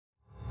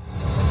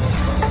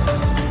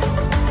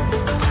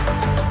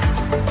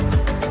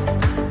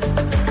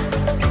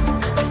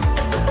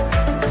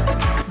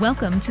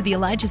Welcome to the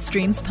Elijah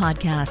Streams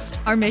podcast.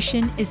 Our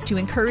mission is to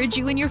encourage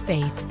you in your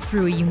faith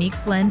through a unique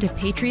blend of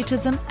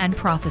patriotism and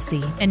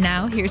prophecy. And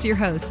now, here's your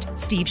host,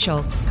 Steve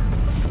Schultz.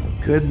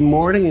 Good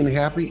morning and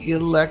happy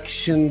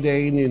Election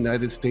Day in the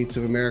United States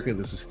of America.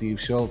 This is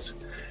Steve Schultz,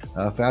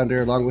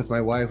 founder, along with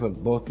my wife,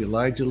 of both the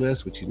Elijah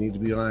List, which you need to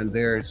be on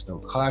there. It's no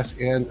cost,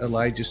 and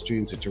Elijah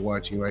Streams that you're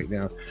watching right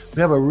now.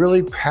 We have a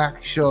really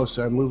packed show,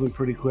 so I'm moving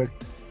pretty quick.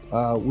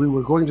 We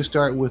were going to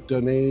start with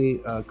Donne,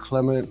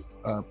 Clement,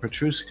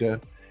 Petruska,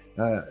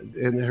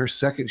 in her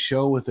second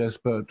show with us,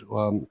 but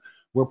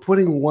we're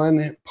putting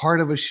one part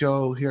of a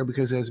show here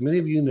because, as many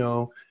of you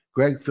know,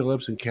 Greg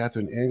Phillips and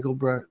Catherine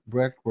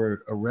Engelbrecht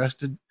were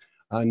arrested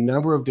a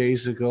number of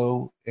days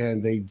ago,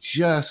 and they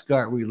just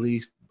got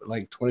released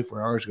like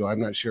 24 hours ago.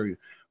 I'm not sure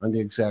on the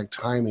exact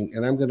timing,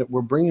 and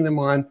we're bringing them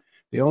on.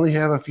 They only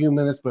have a few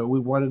minutes, but we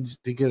wanted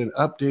to get an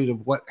update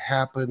of what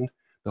happened,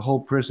 the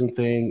whole prison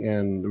thing,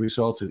 and the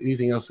results, and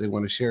anything else they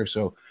want to share.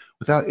 So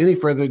without any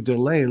further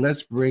delay,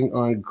 let's bring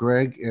on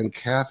Greg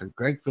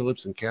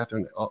Phillips and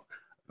Catherine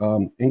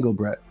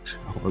Engelbrecht.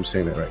 I hope I'm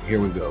saying that right.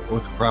 Here we go,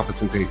 with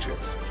Prophets and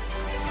Patriots.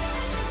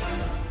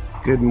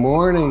 Good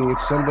morning.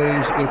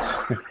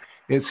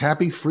 It's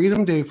Happy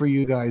Freedom Day for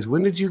you guys.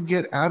 When did you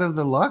get out of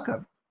the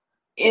lockup?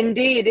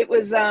 Indeed, it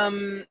was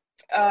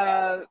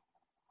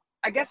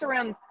I guess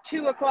around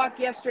 2:00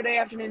 yesterday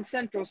afternoon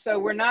Central. So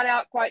we're not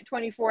out quite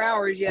 24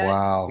 hours yet.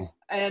 Wow.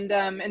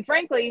 And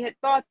frankly, had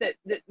thought that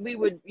we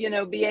would,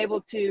 be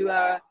able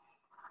to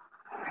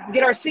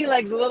get our sea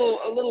legs a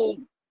little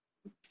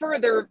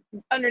further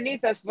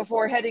underneath us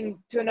before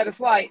heading to another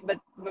flight. But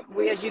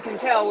we, as you can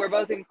tell, we're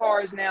both in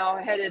cars now,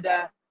 headed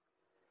back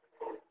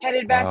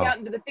out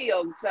into the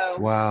field. So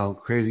wow,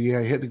 crazy.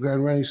 Yeah, hit the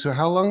ground running. So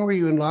how long were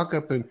you in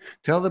lockup? And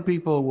tell the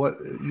people what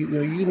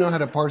you know how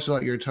to parcel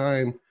out your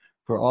time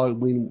for all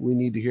we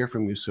need to hear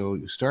from you. So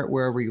start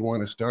wherever you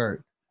want to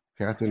start.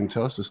 Catherine,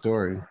 tell us the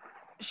story.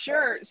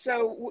 Sure.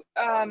 So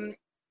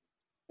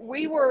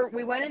we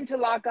went into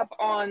lockup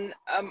on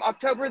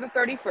October the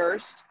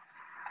 31st.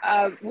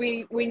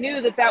 We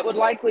knew that would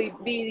likely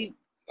be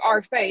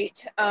our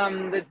fate.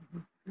 That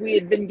we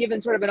had been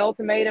given sort of an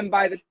ultimatum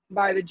by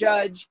the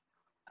judge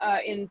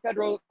in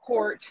federal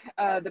court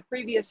the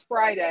previous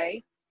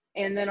Friday,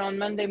 and then on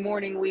Monday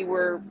morning we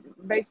were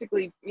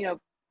basically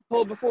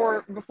pulled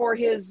before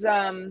his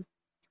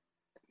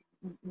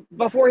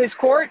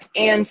court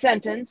and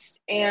sentenced,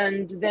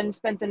 and then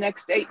spent the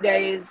next 8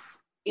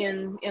 days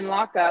in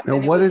lockup.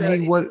 And what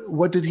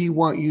did he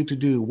want you to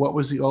do? What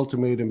was the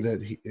ultimatum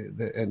that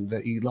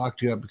he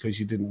locked you up because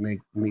you didn't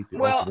meet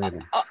the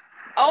ultimatum?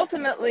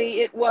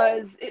 Ultimately,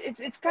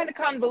 it's kind of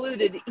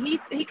convoluted.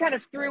 He kind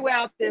of threw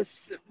out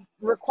this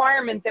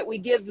requirement that we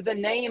give the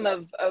name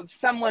of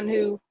someone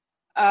who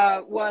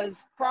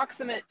was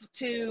proximate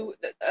to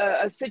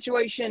a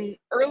situation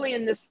early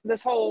in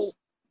this whole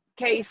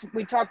case.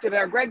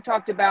 Greg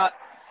talked about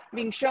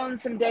being shown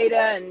some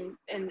data,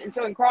 and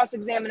so in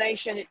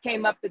cross-examination it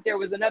came up that there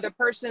was another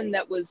person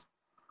that was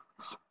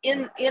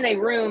in a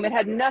room. It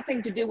had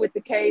nothing to do with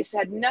the case,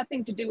 had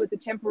nothing to do with the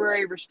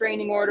temporary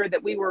restraining order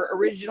that we were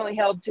originally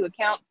held to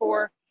account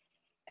for.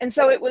 And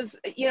so it was,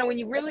 when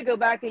you really go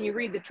back and you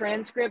read the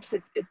transcripts,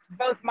 it's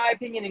both my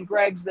opinion and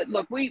Greg's that,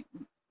 look, we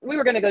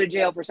were going to go to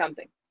jail for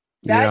something.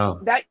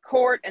 That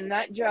court and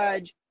that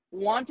judge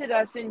wanted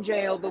us in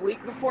jail the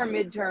week before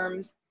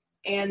midterms,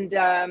 and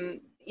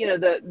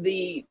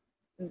the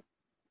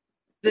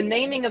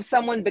naming of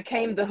someone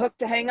became the hook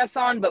to hang us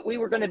on, but we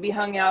were going to be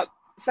hung out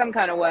some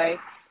kind of way.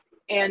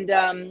 And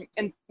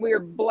we are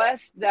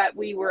blessed that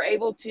we were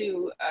able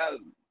to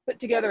put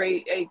together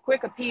a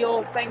quick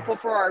appeal, thankful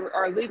for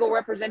our legal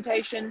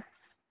representation,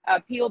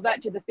 appealed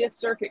that to the Fifth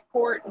Circuit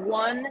Court,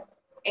 won,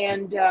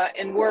 and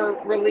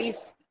were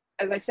released,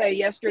 as I say,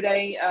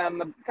 yesterday,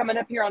 coming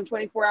up here on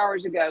 24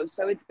 hours ago.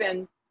 So it's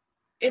been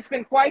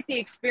quite the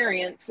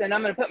experience, and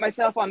I'm going to put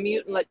myself on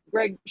mute and let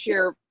Greg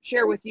share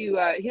with you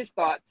his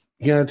thoughts.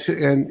 Yeah,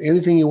 and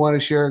anything you want to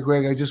share,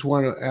 Greg, I just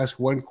want to ask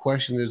one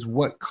question: is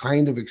what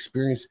kind of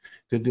experience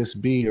did this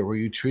be? Or were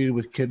you treated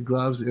with kid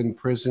gloves in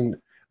prison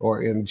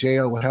or in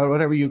jail,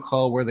 whatever you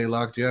call where they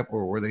locked you up,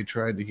 or were they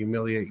trying to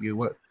humiliate you?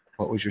 What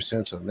was your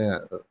sense on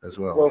that as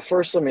well? Well,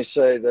 first let me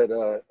say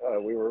that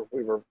we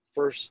were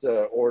first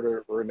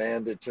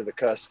remanded to the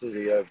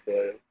custody of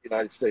the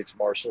United States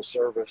Marshal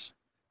Service.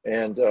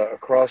 And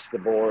across the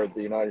board,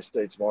 the United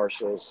States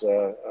Marshals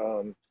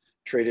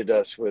treated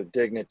us with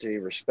dignity,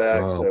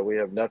 respect. Wow. We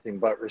have nothing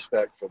but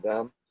respect for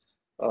them.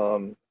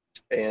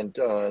 And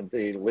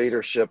the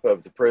leadership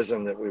of the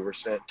prison that we were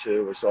sent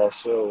to was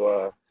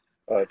also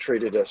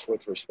treated us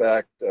with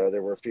respect.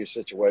 There were a few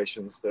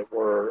situations that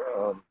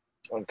were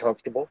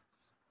uncomfortable.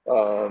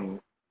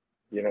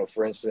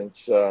 For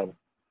instance,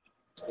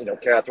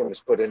 Catherine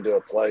was put into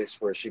a place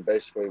where she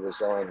basically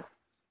was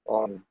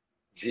on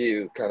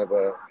view, kind of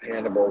a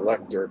Hannibal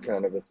Lecter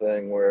kind of a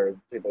thing, where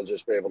people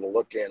just be able to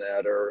look in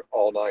at her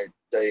all night,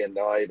 day and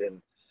night,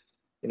 and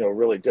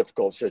really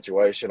difficult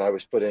situation. I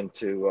was put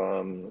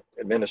into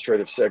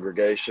administrative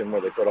segregation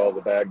where they put all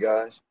the bad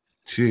guys.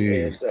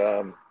 Jeez.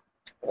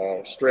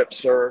 strip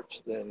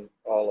searched and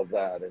all of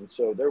that. And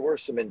so there were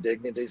some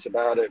indignities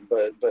about it,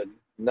 but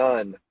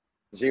none,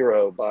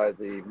 zero by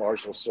the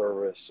Marshal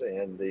Service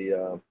and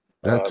the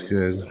That's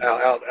good.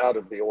 out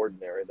of the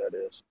ordinary, that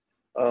is.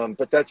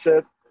 But that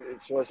said,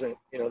 this wasn't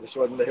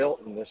the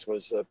Hilton. This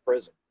was a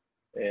prison,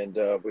 and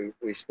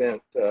we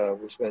spent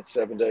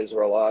 7 days of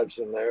our lives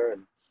in there,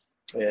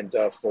 and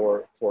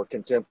for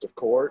contempt of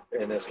court.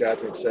 And as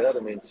Catherine said, I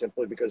mean,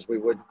 simply because we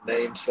wouldn't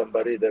name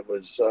somebody that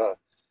was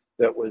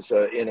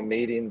in a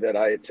meeting that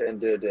I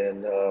attended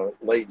in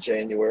late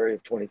January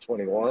of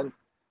 2021.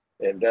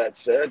 And that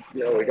said,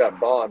 we got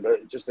bond.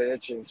 But just an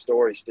interesting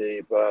story,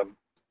 Steve.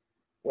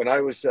 When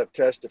I was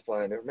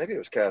testifying, or maybe it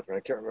was Catherine,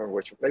 I can't remember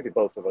which, maybe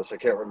both of us, I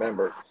can't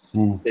remember.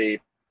 The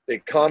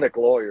Connick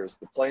lawyers,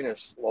 the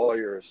plaintiff's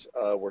lawyers,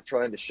 were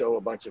trying to show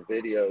a bunch of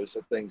videos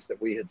of things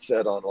that we had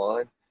said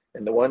online.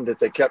 And the one that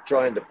they kept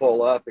trying to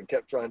pull up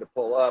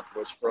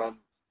was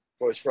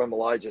from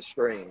Elijah's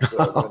Streams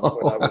when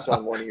I was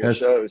on one of your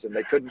shows, and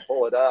they couldn't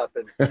pull it up.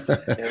 And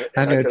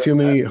I got too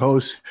many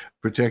hosts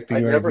protecting.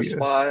 I never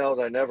smiled,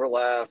 I never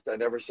laughed, I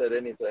never said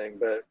anything.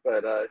 But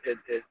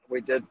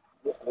we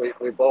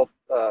both.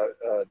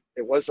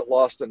 It wasn't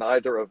lost on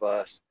either of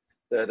us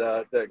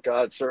that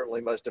God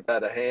certainly must have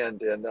had a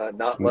hand in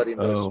not letting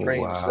those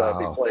streams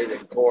be played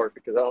in court,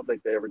 because I don't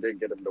think they ever did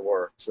get them to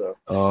work. So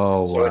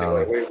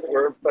anyway,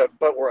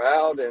 we're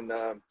out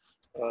and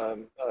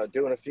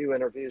doing a few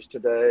interviews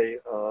today.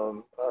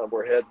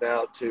 We're heading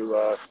out to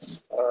a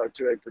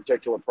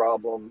particular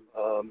problem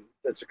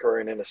that's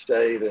occurring in a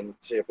state, and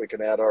see if we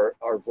can add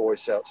our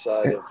voice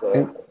outside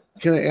of.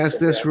 Can I ask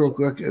this real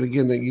quick? And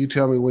again, you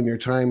tell me when your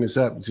time is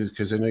up,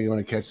 because I know you want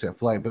to catch that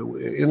flight. But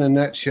in a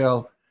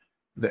nutshell,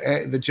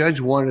 the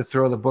judge wanted to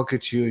throw the book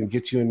at you and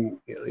get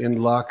you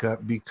in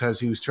lockup because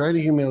he was trying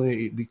to humiliate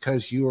you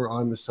because you were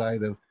on the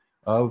side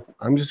of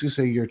I'm just gonna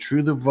say you're true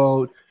to the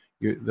vote.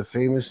 You're the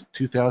famous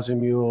 2,000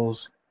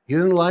 mules. He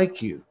didn't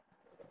like you.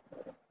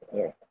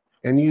 Yeah.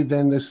 And you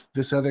then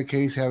this other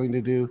case having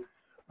to do,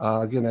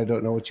 again, I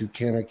don't know what you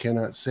can or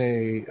cannot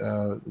say,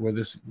 where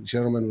this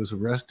gentleman was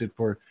arrested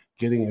for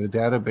getting a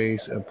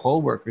database of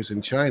poll workers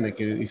in China.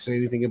 Can you say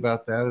anything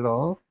about that at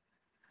all?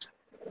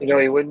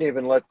 He wouldn't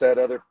even let that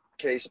other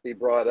case be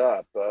brought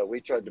up. We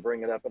tried to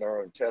bring it up in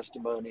our own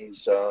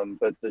testimonies,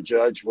 but the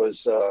judge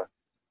was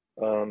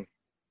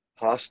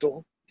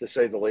hostile, to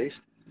say the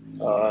least.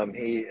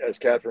 He, as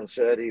Catherine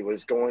said, he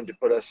was going to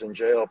put us in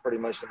jail pretty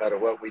much no matter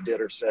what we did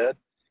or said.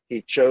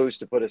 He chose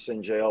to put us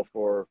in jail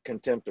for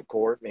contempt of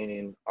court,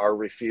 meaning our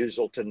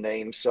refusal to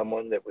name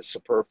someone that was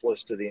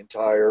superfluous to the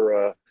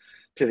entire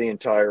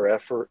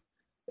effort.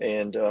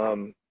 And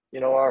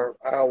our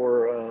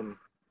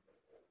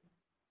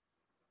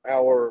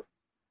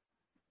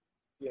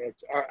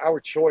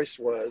choice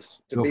was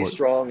to be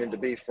strong and to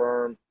be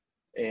firm,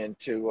 and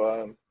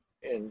to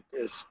and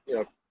as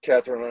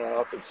Catherine and I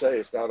often say,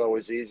 it's not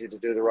always easy to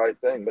do the right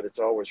thing, but it's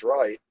always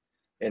right.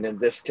 And in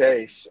this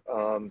case,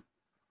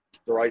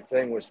 the right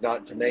thing was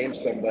not to name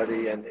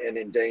somebody and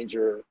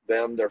endanger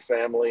them, their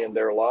family, and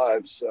their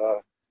lives,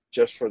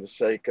 just for the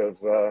sake of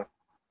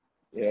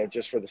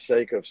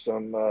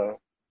some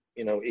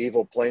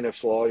evil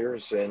plaintiffs'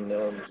 lawyers.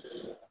 And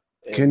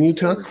can you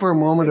talk for a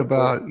moment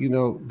about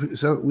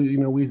so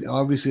we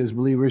obviously, as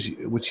believers,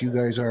 which you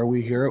guys are,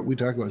 we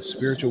talk about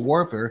spiritual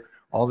warfare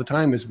all the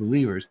time as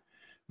believers.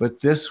 But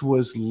this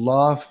was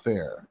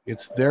lawfare.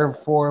 It's their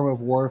form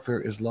of warfare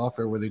is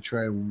lawfare, where they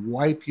try and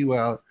wipe you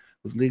out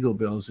with legal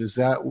bills. Is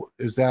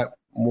that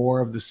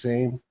more of the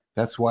same?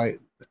 That's why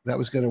that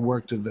was going to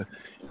work to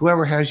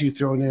whoever has you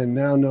thrown in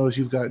now knows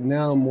you've got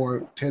now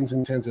more tens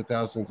and tens of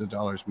thousands of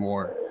dollars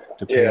more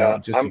to pay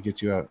out just to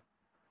get you out.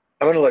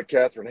 I'm going to let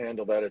Catherine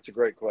handle that. It's a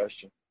great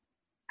question.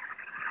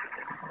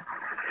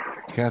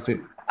 Kathy?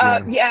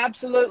 Yeah,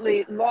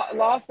 absolutely.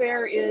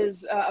 Lawfare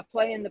is a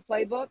play in the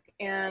playbook,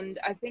 and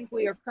I think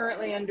we are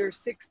currently under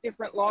 6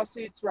 different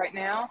lawsuits right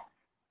now.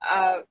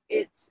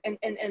 It's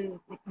and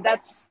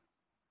that's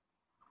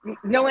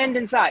no end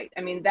in sight.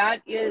 I mean,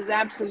 that is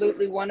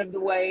absolutely one of the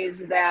ways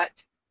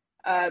that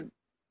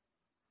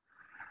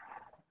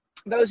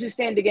those who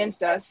stand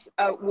against us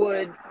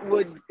would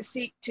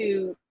seek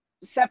to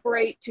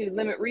separate, to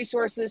limit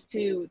resources,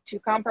 to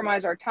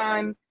compromise our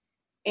time.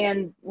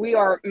 And we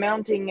are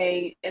mounting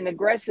an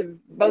aggressive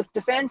both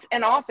defense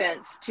and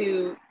offense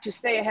to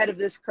stay ahead of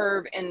this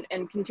curve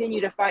and continue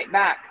to fight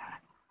back.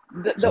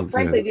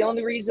 Frankly, the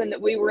only reason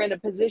that we were in a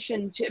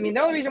position the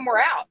only reason we're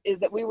out is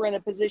that we were in a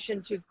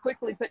position to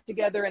quickly put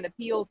together an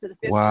appeal to the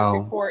Fifth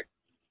Circuit Court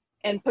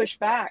and push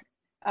back.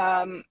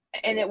 And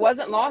it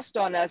wasn't lost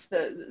on us,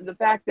 the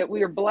fact that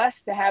we are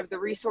blessed to have the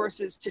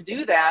resources to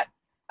do that.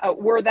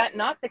 Were that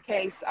not the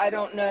case, I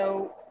don't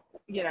know.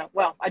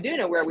 Well, I do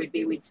know where we'd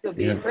be. We'd still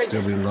be in prison.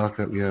 Still be locked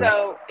up, yeah.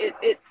 So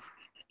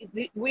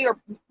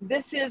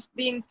this is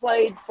being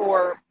played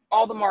for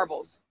all the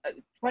marbles.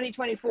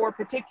 2024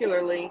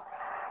 particularly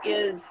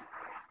is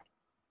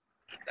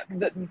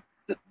the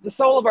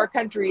soul of our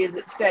country is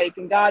at stake,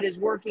 and God is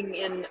working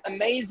in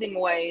amazing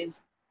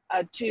ways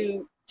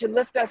to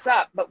lift us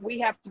up. But we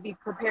have to be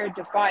prepared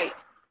to fight.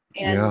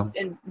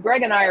 And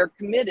Greg and I are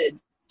committed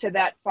to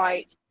that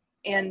fight.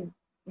 And,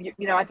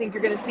 I think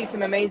you're going to see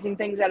some amazing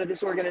things out of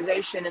this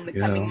organization in the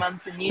coming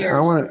months and years.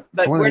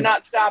 We're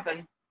not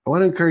stopping. I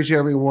want to encourage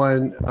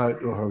everyone, I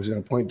was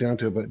going to point down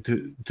to it, but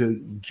to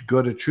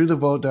go to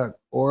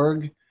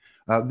truethevote.org.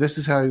 This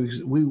is how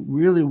we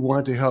really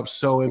want to help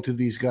sow into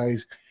these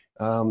guys.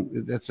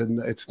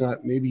 It's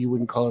not, maybe you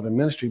wouldn't call it a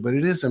ministry, but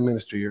it is a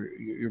ministry.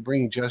 You're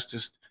bringing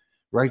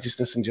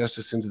righteousness and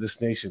justice into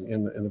this nation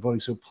in the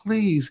voting. So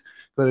please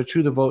go to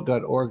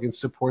truethevote.org and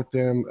support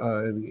them.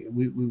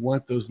 We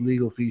want those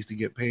legal fees to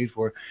get paid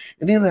for.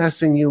 And the last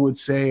thing you would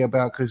say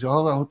about, because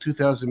all the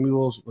 2,000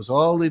 Mules was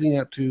all leading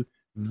up to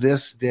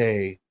this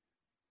day,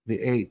 the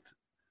 8th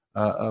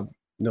of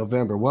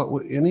November.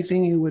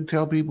 Anything you would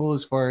tell people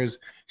as far as,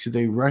 should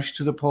they rush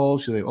to the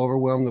polls? Should they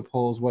overwhelm the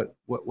polls?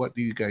 What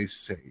do you guys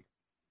say?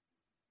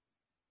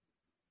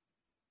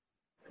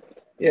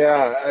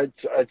 Yeah,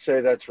 I'd say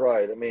that's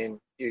right. I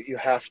mean, you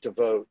have to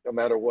vote no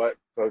matter what,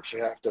 folks.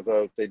 You have to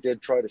vote. They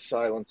did try to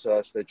silence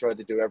us. They tried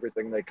to do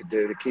everything they could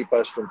do to keep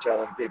us from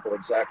telling people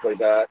exactly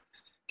that.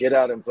 Get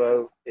out and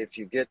vote. If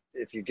you get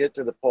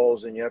to the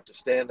polls and you have to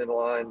stand in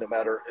line, no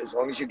matter, as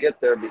long as you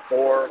get there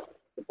before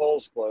the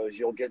polls close,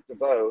 you'll get to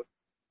vote.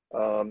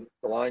 The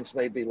lines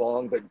may be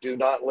long, but do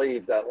not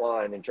leave that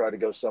line and try to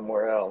go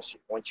somewhere else.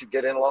 Once you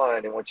get in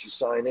line and once you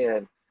sign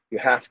in, you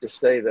have to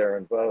stay there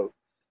and vote.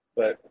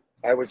 But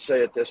I would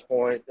say at this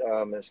point,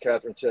 as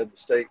Catherine said, the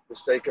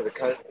sake of the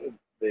country,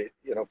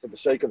 for the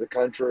sake of the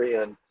country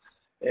and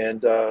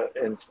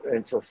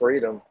for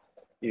freedom,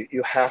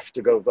 you have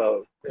to go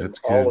vote. And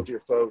all of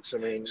your folks. I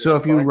mean, so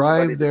if you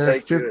arrive there,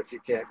 if you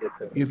can't get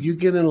there, if you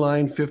get in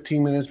line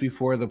 15 minutes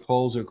before the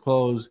polls are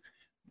closed,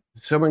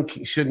 someone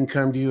shouldn't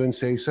come to you and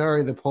say,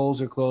 "Sorry, the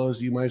polls are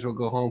closed. You might as well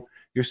go home."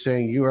 You're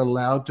saying you're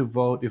allowed to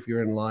vote if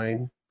you're in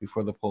line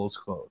before the polls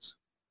close,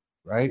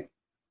 right?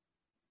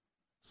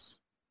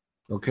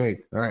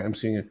 Okay. All right. I'm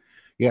seeing it.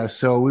 Yeah.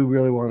 So we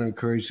really want to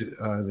encourage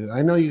that.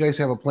 I know you guys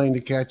have a plane to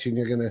catch and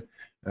you're going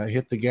to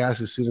hit the gas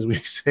as soon as we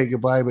say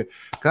goodbye, but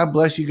God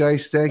bless you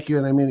guys. Thank you.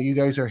 And I mean, you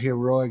guys are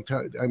heroic.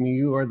 I mean,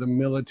 you are the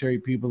military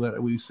people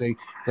that we say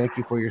thank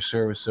you for your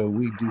service. So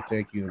we do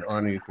thank you and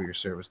honor you for your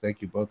service.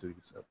 Thank you, both of you.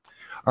 So,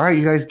 all right,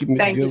 you guys,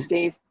 thank you,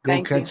 Steve.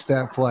 Go catch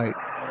that flight.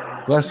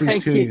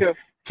 Blessings to you.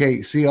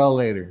 Okay. See y'all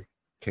later.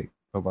 Okay.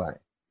 Bye-bye.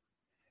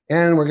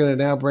 And we're going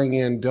to now bring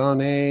in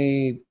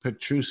Donne,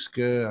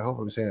 Petruska. I hope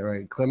I'm saying it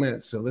right.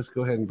 Clement. So let's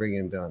go ahead and bring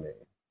in Donne.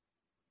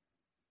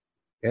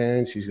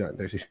 And she's gone.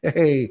 There she.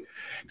 Hey,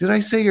 did I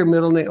say your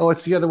middle name? Oh,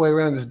 it's the other way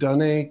around. It's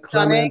Donne,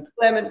 Clement. Donne,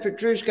 Clement,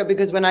 Petruska,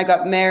 because when I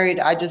got married,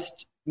 I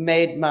just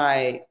made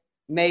my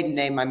maiden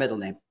name my middle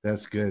name.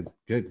 That's good.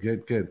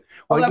 Good.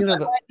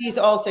 Well, these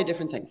all say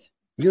different things.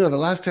 The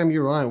last time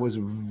you were on, it was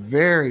a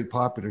very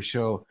popular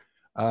show.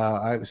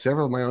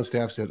 Several of my own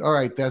staff said, all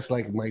right, that's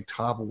like my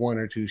top 1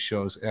 or 2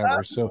 shows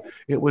ever. So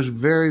it was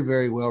very,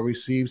 very well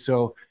received.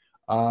 So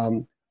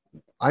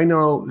I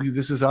know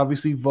this is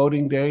obviously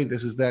voting day.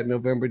 This is that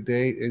November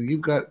date. And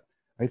you've got,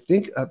 I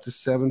think, up to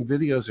 7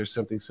 videos or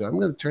something. So I'm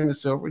going to turn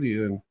this over to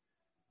you and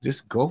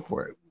just go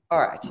for it. All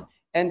right.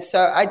 And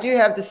so I do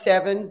have the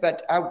 7,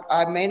 but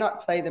I may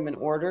not play them in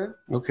order.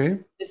 Okay.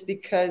 Just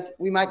because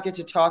we might get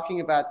to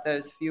talking about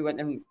those few and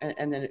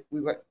then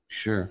we were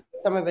sure.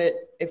 Some of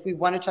it, if we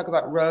want to talk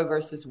about Roe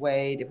versus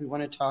Wade, if we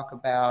want to talk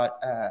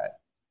about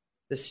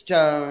the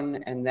stone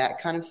and that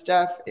kind of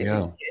stuff, if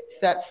it gets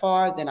that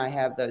far, then I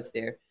have those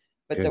there.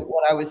 But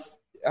what I was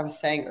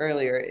saying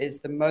earlier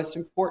is the most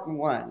important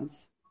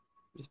ones,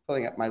 I'm just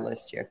pulling up my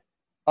list here,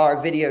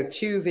 are video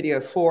 2, video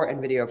 4, and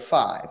video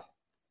 5.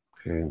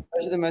 Okay.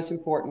 Those are the most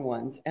important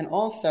ones. And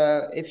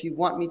also, if you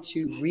want me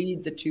to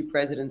read the 2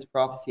 presidents'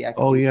 prophecy, I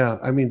can. Oh, yeah.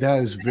 I mean,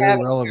 that is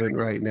very relevant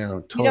right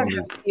now. Totally. We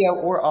don't have video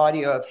or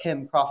audio of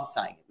him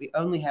prophesying it. We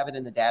only have it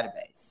in the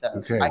database.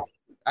 So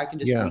I can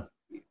just read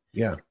it.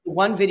 Yeah. The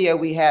one video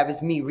we have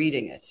is me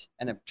reading it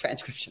and a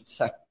transcription.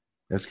 So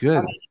that's good.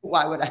 I mean,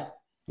 why would I?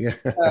 Yeah.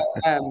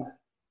 So,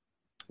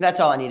 that's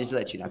all I needed to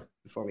let you know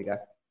before we go.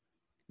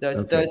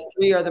 Those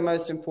 3 are the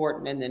most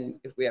important, and then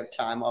if we have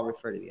time, I'll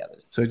refer to the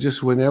others. So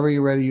just whenever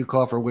you're ready, you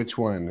call for which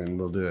one, and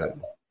we'll do it.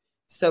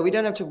 So we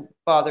don't have to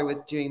bother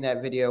with doing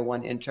that video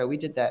 1 intro. We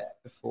did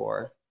that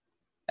before.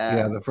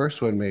 The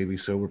first one maybe,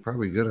 so we're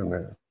probably good on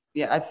that.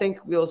 Yeah, I think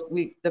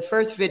the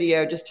first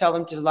video, just tell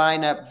them to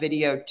line up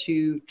video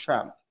 2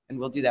 Trump, and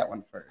we'll do that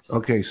one first.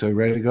 Okay, so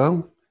ready to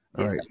go?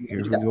 All right,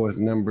 here we go with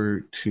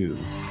number 2.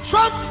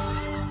 Trump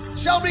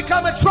shall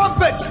become a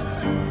trumpet,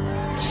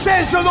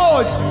 says the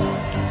Lord.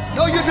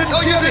 No, you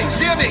didn't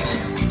hear me.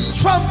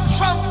 Trump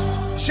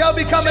shall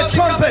become a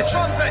trumpet.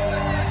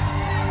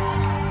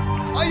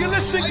 Are you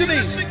listening to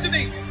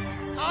me?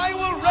 I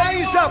will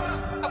raise up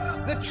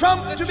the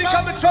Trump to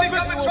become a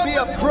trumpet. He will be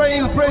a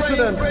praying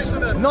president,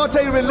 not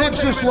a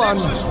religious one.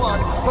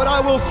 But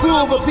I will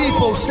fool the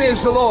people,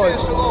 says the Lord.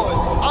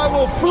 I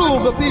will fool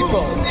the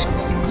people.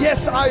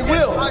 yes, I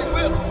will.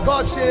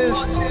 God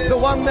says, the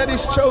one that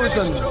is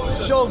chosen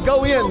shall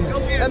go in,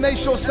 and they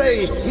shall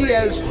say, he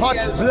has hot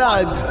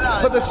blood.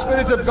 For the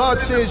Spirit of God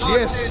says,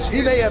 yes,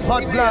 he may have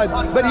hot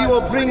blood, but he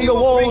will bring the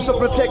walls of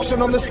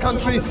protection on this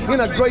country in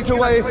a greater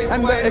way,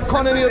 and the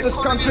economy of this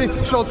country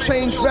shall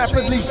change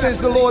rapidly, says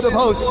the Lord of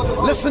hosts.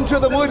 Listen to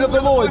the word of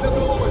the Lord.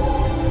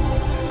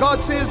 God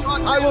says,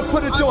 I will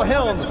put at your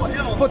helm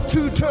for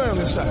 2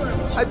 terms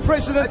a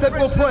president that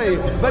will pray,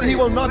 but he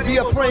will not be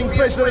a praying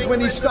president when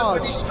he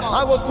starts.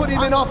 I will put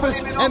him in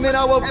office, and then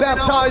I will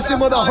baptize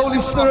him with the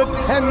Holy Spirit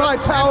and my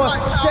power,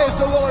 says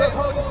the Lord of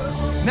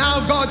hosts.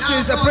 Now God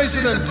says, a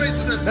president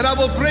that I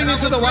will bring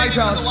into the White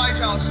House,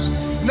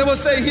 and they will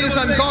say he is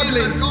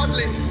ungodly.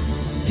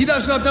 He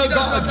does not know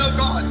God.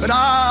 But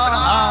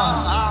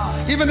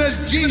even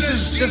as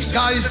Jesus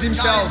disguised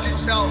himself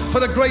for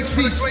the great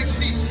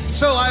feast,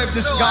 so I have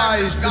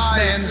disguised this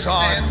man's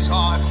heart.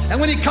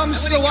 And when he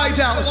comes to the White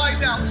House,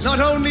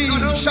 not only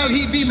shall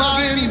he be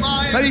mine,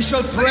 but he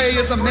shall pray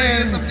as a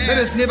man that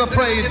has never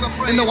prayed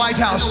in the White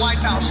House.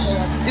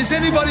 Is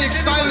anybody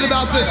excited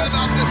about this?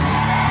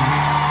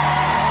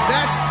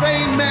 That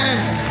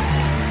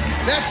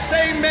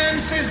same man,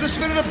 says the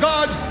Spirit of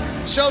God,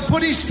 shall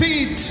put his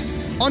feet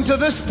onto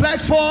this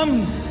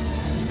platform,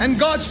 and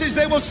God says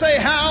they will say,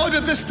 how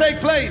did this take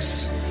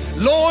place?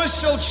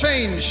 Laws shall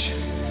change.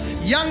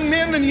 Young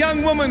men and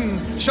young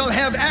women shall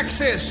have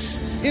access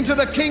into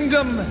the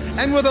kingdom,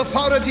 and with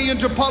authority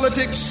into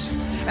politics,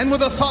 and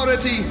with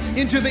authority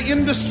into the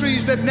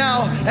industries that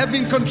now have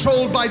been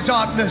controlled by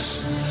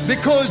darkness.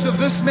 Because of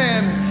this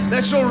man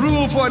that shall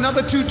rule for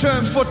another 2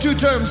 terms, for 2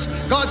 terms,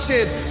 God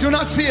said, do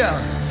not fear,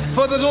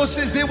 for the Lord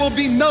says there will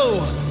be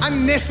no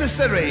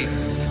unnecessary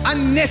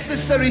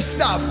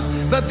stuff,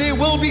 but there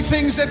will be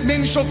things that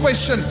men shall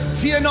question.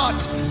 Fear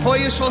not, for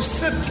he shall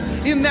sit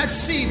in that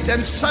seat,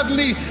 and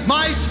suddenly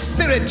my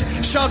Spirit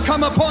shall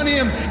come upon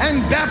him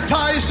and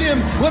baptize him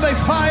with a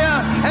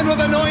fire and with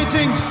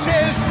anointing,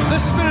 says the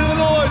Spirit of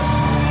the Lord.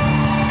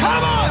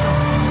 Come on!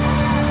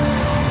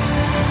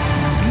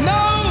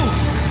 No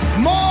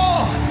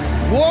more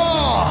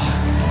war!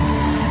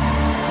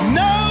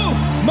 No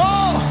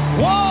more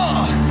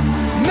war!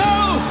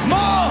 No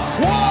more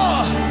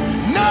war!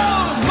 No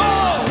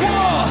more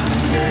war!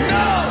 No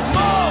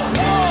more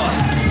war!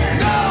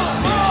 No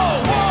more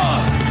war!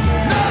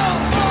 No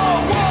more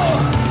war!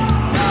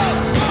 No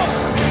more!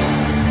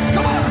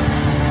 Come on!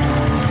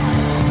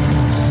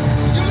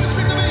 You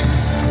listen to me.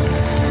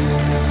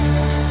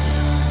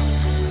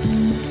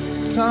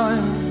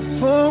 Time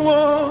for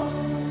war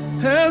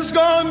has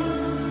gone.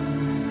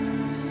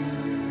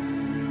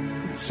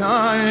 The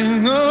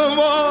time of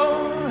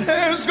war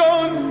has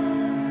gone.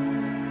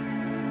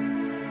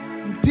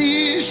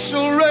 Peace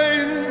shall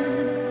reign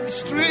the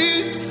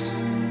streets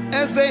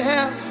as they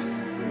have,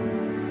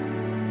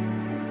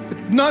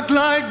 but not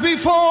like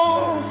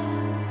before.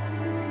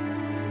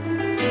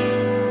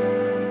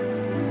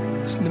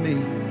 Listen to me.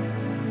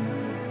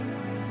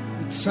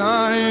 The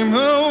time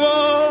of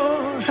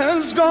war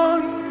has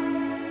gone.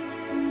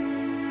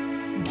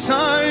 The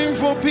time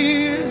for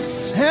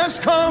peace has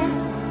come,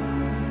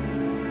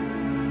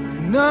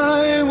 and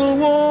I will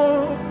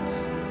walk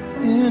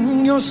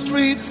in your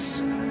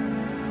streets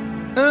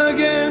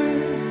again.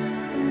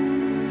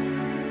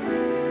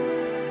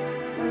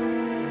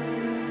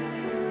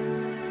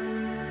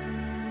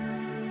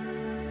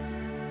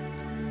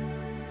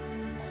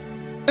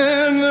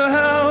 And the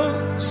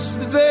house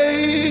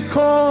they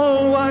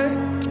call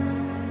white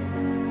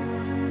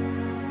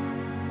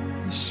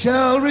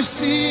shall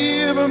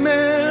receive a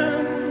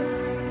man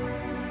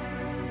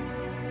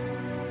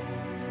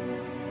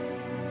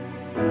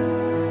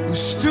who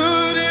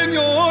stood in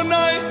your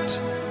night.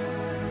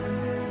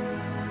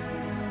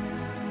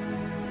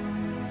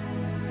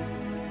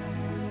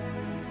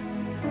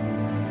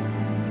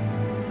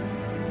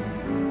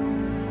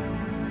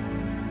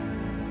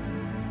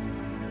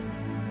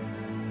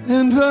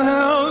 And the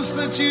house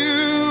that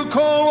you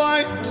call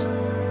white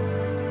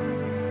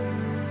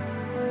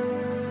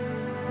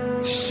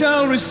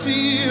shall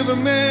receive a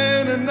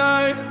man at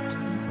night.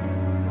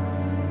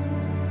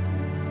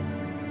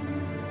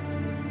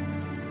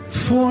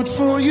 Fought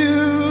for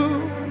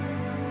you.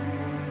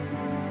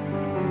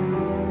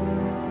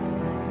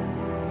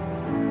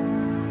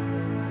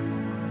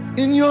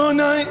 In your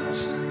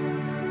night.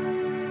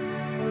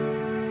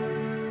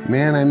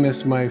 Man, I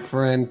miss my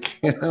friend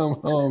Kim.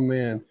 Oh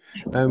man.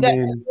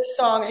 This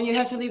song, and you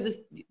have to leave this.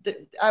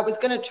 I was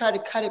going to try to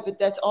cut it, but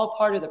that's all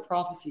part of the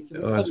prophecy. So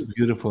it's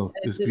beautiful.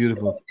 It's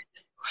beautiful.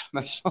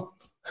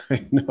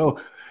 I know.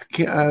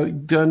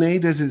 Donne,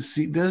 does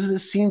it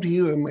seem to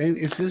you?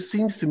 It just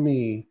seems to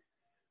me,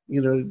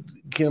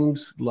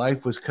 Kim's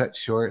life was cut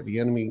short. The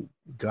enemy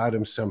got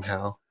him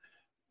somehow.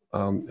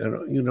 And,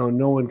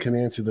 no one can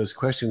answer those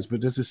questions.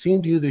 But does it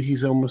seem to you that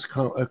he's almost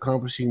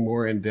accomplishing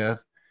more in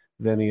death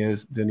than he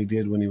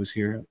did when he was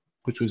here?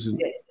 Which was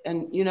yes,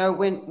 and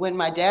when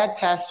my dad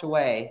passed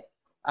away,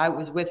 I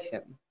was with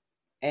him,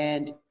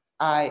 and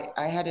I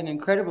had an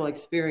incredible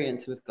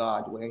experience with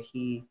God where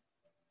he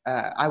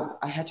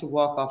I had to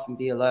walk off and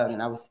be alone.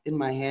 And I was in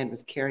my hand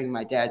was carrying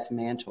my dad's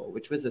mantle,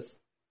 which was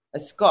a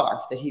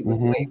scarf that he would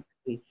wear.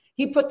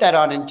 He put that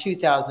on in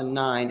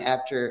 2009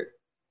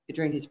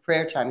 during his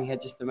prayer time. He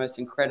had just the most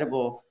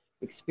incredible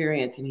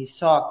experience, and he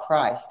saw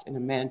Christ in a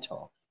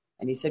mantle.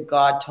 And he said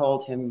God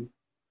told him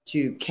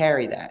to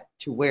carry that,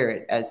 to wear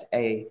it as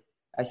a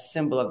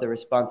symbol of the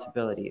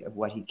responsibility of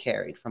what he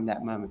carried from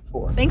that moment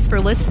forward. Thanks for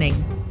listening.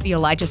 The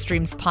Elijah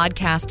Streams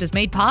podcast is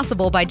made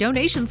possible by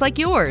donations like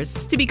yours.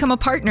 To become a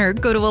partner,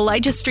 go to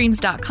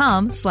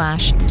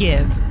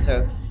ElijahStreams.com/give.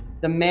 So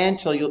the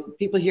mantle,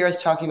 people hear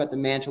us talking about the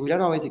mantle. We don't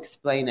always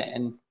explain it.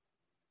 And,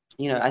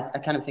 I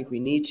kind of think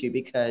we need to,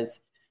 because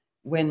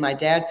when my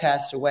dad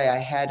passed away, I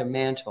had a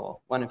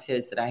mantle, one of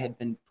his, that I had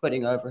been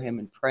putting over him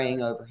and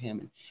praying over him.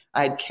 And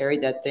I had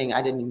carried that thing.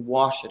 I didn't even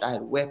wash it. I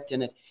had wept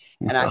in it.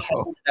 And I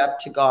held it up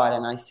to God,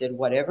 and I said,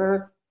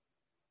 whatever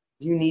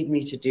you need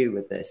me to do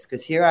with this,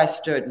 because here I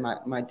stood,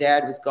 my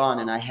dad was gone,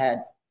 and I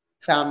had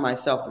found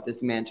myself with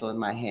this mantle in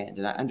my hand,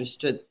 and I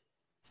understood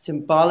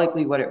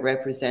symbolically what it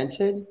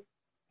represented.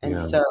 And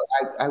so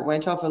I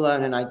went off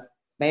alone, and I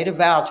made a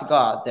vow to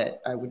God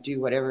that I would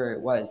do whatever it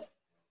was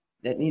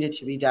that needed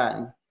to be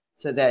done,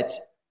 so that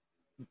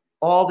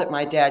all that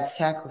my dad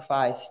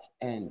sacrificed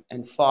and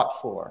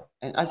fought for,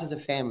 and us as a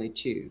family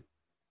too,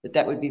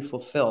 that would be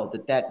fulfilled,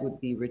 that would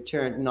be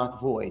returned,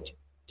 not void,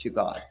 to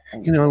God.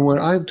 When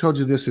I've told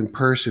you this in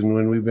person,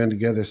 when we've been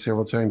together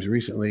several times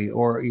recently,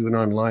 or even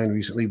online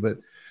recently, but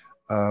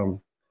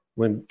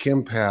when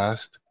Kim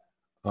passed,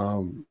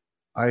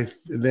 I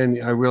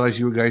realized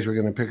you guys were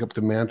going to pick up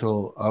the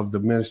mantle of the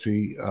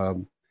ministry.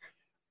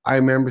 I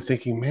remember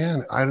thinking,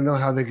 man, I don't know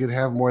how they could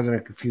have more than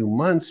a few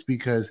months,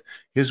 because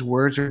his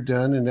words are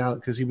done, and now,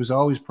 because he was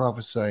always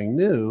prophesying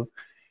new.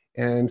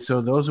 And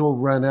so those will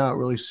run out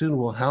really soon.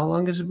 Well, how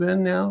long has it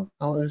been now?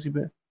 How long has he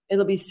been?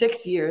 It'll be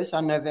 6 years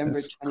on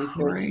November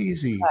 23rd.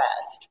 Crazy.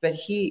 But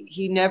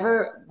he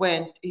never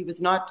went, he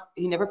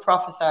never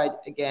prophesied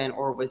again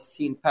or was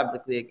seen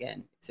publicly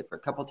again, except for a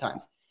couple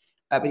times.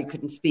 But he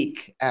couldn't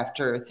speak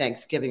after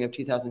Thanksgiving of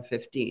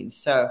 2015.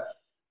 So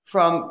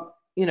from,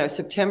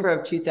 September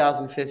of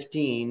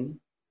 2015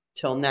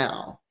 till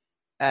now.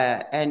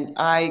 And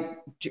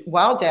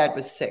while Dad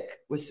was sick,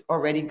 was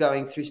already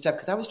going through stuff,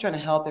 because I was trying to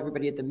help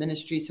everybody at the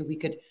ministry so we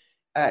could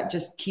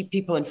just keep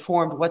people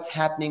informed what's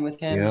happening with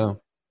him. Yeah.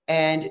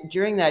 And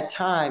during that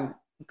time,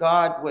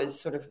 God was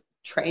sort of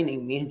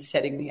training me and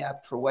setting me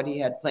up for what he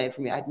had planned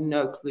for me. I had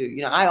no clue.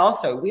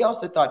 We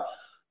also thought,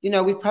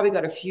 we've probably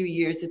got a few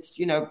years.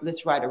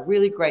 Let's write a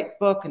really great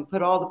book and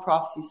put all the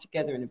prophecies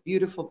together in a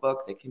beautiful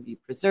book that can be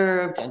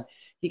preserved and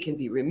he can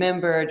be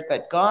remembered.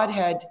 But God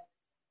had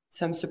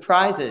some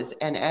surprises.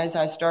 And as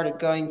I started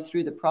going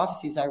through the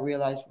prophecies, I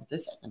realized, well,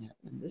 this hasn't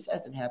happened. This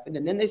hasn't happened.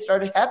 And then they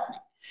started happening.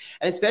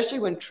 And especially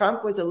when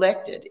Trump was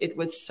elected, it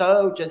was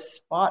so just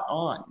spot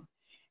on.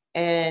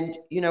 And,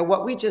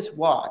 what we just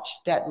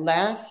watched, that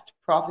last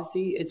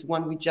prophecy is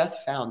one we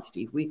just found,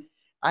 Steve.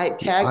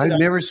 I'd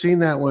never seen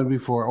that one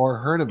before or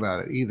heard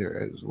about it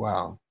either.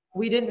 Wow.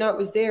 We didn't know it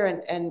was there.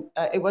 And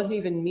it wasn't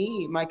even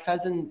me. My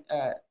cousin,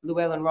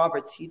 Llewellyn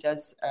Roberts, he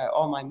does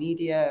all my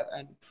media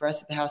and for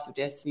us at the House of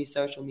Destiny,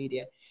 social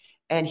media.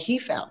 And he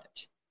found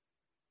it.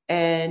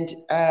 And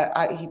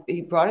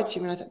he brought it to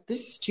me. And I thought,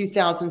 this is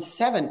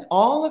 2007.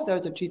 All of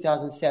those are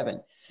 2007.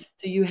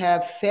 So you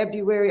have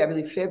February,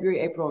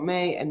 April,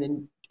 May, and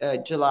then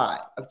July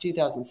of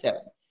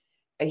 2007.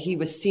 He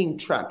was seeing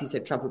Trump. He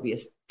said Trump would be a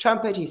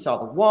trumpet. He saw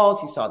the walls.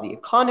 He saw the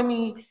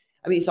economy.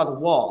 He saw the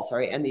walls,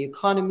 and the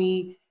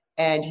economy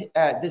and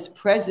this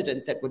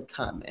president that would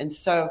come. And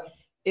so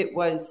it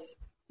was,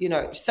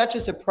 such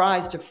a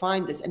surprise to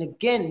find this. And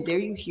again, there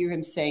you hear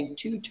him saying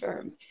 2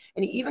 terms.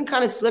 And he even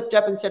kind of slipped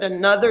up and said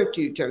another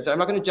 2 terms. But I'm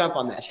not going to jump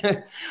on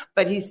that.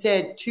 But he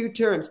said 2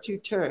 terms.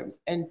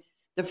 And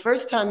the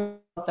first time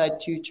I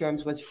said 2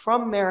 terms was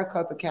from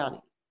Maricopa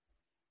County.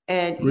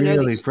 And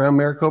really, from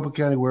Maricopa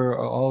County, where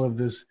all of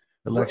this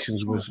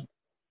elections was.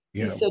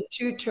 He said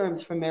 2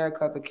 terms from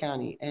Maricopa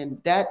County,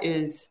 and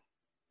that's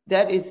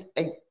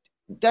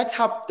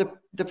how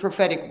the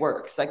prophetic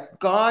works. Like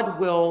God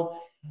will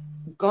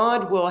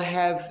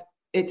have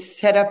it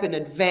set up in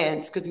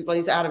advance, because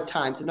he's out of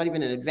time, so not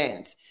even in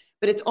advance.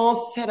 But it's all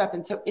set up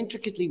and so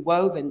intricately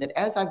woven that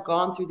as I've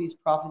gone through these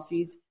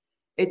prophecies,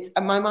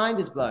 my mind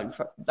is blown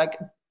like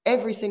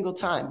every single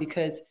time,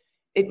 because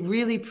it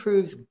really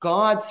proves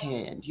God's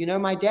hand.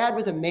 My dad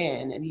was a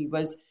man, and he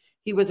was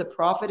a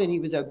prophet, and he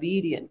was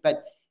obedient.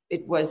 But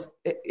it was,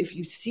 if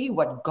you see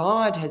what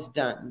God has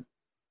done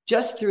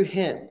just through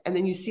him, and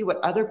then you see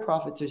what other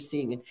prophets are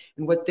seeing,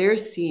 and what they're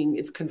seeing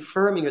is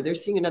confirming, or they're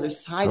seeing another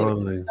side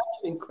of it. It's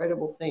such an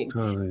incredible thing.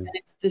 And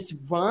it's this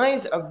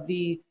rise of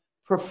the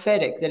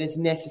prophetic that is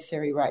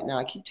necessary right now.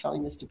 I keep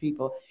telling this to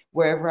people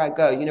wherever I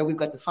go. We've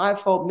got the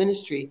 5-fold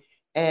ministry,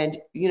 and,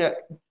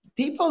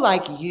 people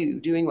like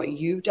you doing what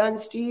you've done,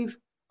 Steve,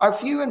 are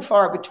few and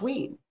far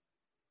between.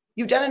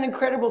 You've done an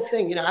incredible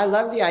thing. I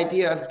love the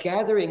idea of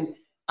gathering.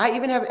 I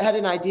even had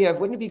an idea of,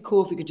 wouldn't it be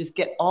cool if we could just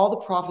get all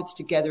the prophets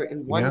together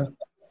in one place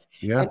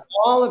Yeah. And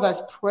all of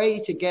us pray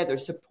together,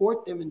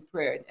 support them in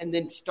prayer, and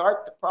then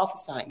start the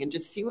prophesying and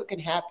just see what can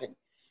happen.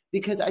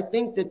 Because I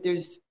think that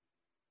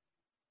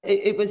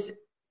it was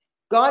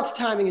God's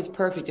timing is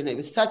perfect. And it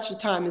was for such a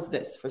time as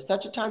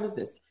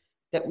this,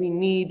 that we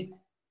need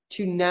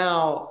to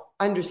now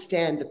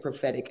understand the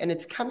prophetic. And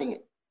it's coming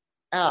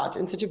out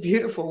in such a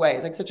beautiful way.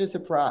 It's like such a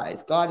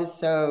surprise. God is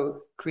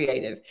so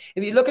creative.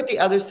 If you look at the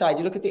other side,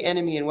 you look at the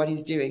enemy and what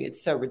he's doing,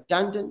 it's so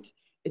redundant.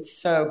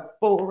 It's so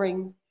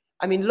boring.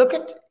 I mean, look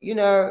at,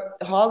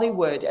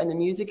 Hollywood and the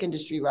music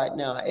industry right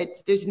now.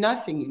 There's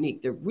nothing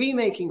unique. They're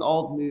remaking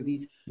old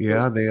movies.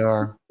 Yeah, they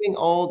are. Doing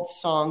old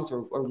songs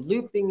or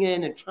looping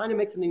in and trying to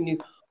make something new.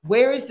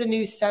 Where is the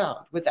new sound?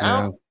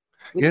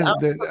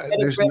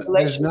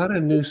 There's not a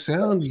new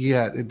sound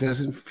yet. It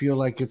doesn't feel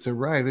like it's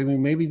arrived. I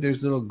mean, maybe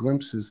there's little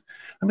glimpses.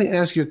 Let me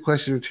ask you a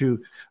question or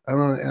two. I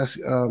want to ask,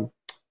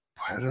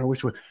 I don't know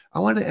which one. I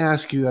want to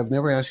ask you, I've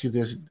never asked you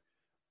this.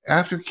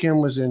 After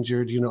Kim was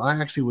injured, I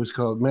actually was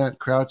called, Matt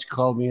Crouch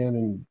called me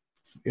in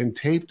and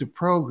taped a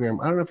program.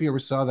 I don't know if you ever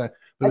saw that,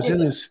 but it was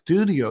in his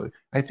studio.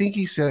 I think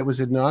he said it was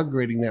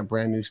inaugurating that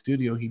brand new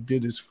studio. He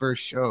did his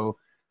first show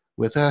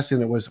with us,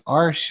 and it was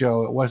our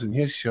show. It wasn't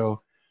his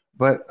show.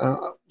 But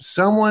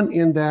someone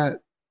in that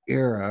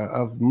era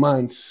of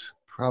months,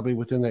 probably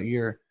within that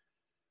year,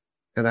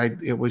 and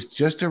it was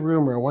just a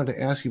rumor. I wanted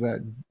to ask you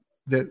about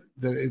that.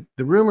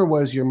 The rumor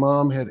was your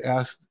mom had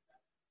asked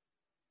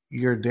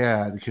your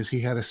dad, because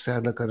he had a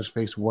sad look on his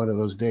face one of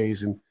those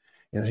days, and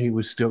he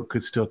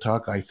could still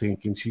talk, I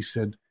think. And she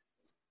said,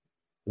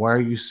 "Why are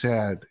you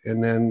sad?"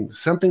 And then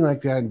something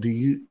like that.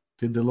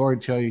 Did the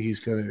Lord tell you He's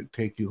going to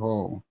take you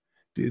home?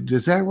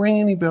 Does that ring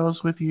any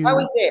bells with you? I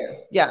was there.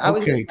 Yeah, I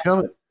was there. Okay,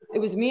 tell it. It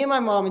was me and my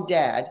mom and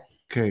dad.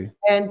 Okay.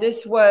 And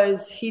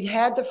he'd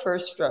had the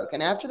first stroke.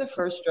 And after the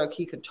first stroke,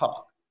 he could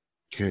talk.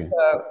 Okay.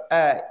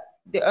 So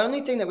the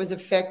only thing that was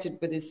affected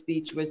with his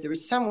speech was there were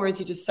some words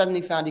he just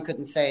suddenly found he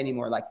couldn't say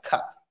anymore, like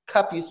cup.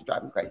 Cup used to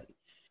drive him crazy.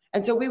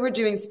 And so we were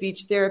doing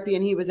speech therapy,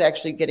 and he was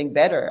actually getting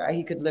better.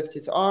 He could lift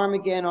his arm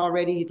again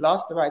already. He'd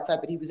lost the right side,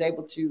 but he was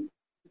able to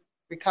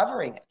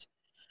recovering it.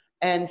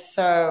 And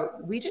so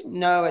we didn't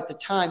know at the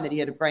time that he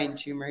had a brain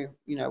tumor.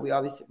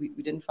 We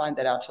didn't find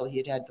that out till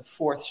he had the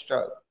fourth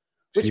stroke,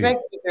 which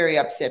makes me very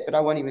upset, but I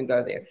won't even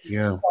go there.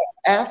 Yeah. So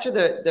after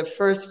the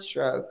first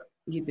stroke,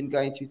 he'd been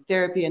going through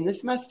therapy, and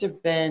this must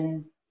have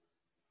been,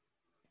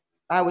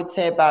 I would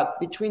say, about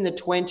between the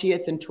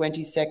 20th and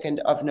 22nd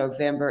of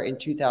November in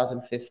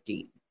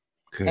 2015.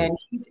 Okay. And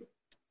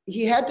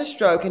he had the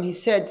stroke, and he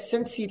said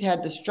since he'd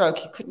had the stroke,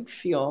 he couldn't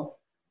feel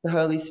the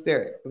Holy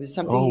Spirit. It was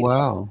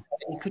something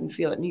he couldn't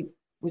feel it, and he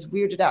was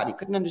weirded out. He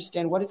couldn't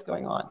understand what is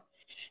going on.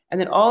 And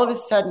then all of a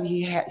sudden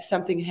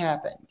something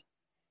happened,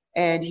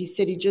 and he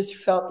said he just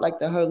felt like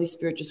the Holy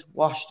Spirit just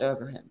washed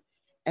over him,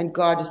 and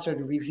God just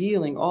started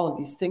revealing all of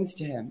these things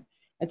to him.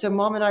 And so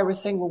Mom and I were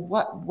saying,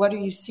 well, what are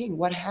you seeing?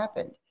 What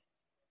happened?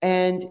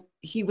 And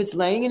he was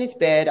laying in his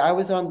bed. I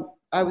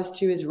was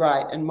to his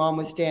right, and Mom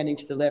was standing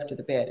to the left of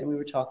the bed, and we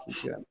were talking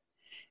to him.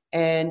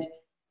 And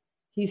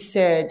he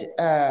said,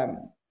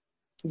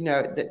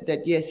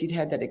 that yes, he'd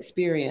had that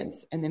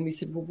experience. And then we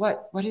said,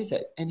 well, what is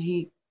it? And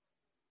he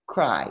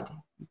cried,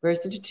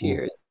 burst into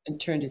tears, and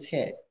turned his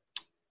head.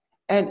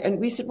 And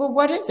we said, well,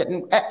 what is it?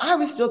 And I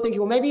was still thinking,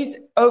 well, maybe he's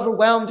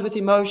overwhelmed with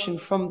emotion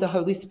from the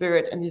Holy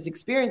Spirit and his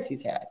experience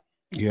he's had.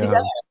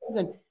 Yeah.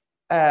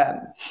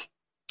 And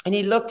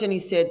he looked and he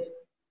said,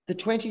 the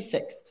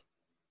 26th.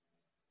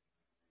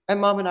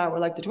 And Mom and I were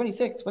like, the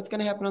 26th? What's going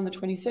to happen on the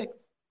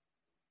 26th?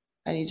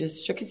 And he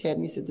just shook his head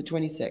and he said, the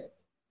 26th.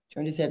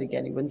 Turned his head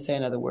again. He wouldn't say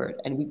another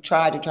word. And we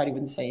tried, he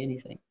wouldn't say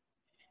anything.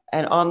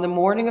 And on the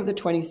morning of the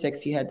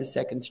 26th, he had the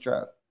second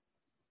stroke.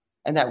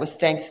 And that was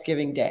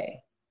Thanksgiving Day.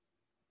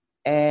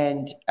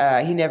 And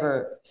he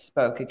never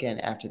spoke again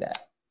after that.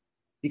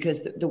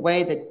 Because the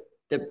way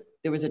that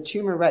there was a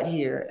tumor right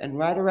here, and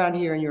right around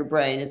here in your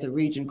brain is a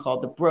region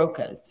called the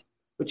Broca's,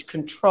 which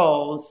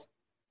controls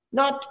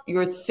not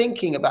your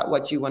thinking about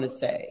what you want to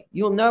say.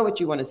 You'll know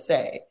what you want to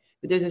say.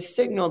 But there's a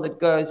signal that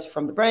goes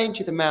from the brain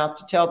to the mouth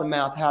to tell the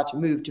mouth how to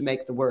move to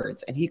make the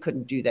words. And he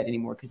couldn't do that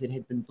anymore because it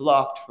had been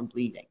blocked from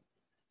bleeding.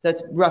 So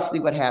that's roughly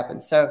what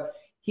happened. So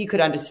he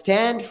could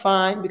understand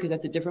fine because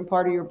that's a different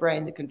part of your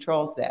brain that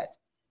controls that.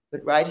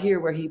 But right here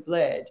where he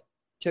bled,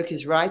 took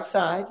his right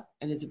side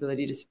and his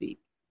ability to speak.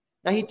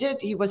 Now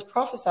he was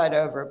prophesied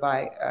over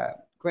by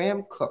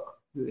Graham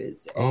Cook, who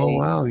is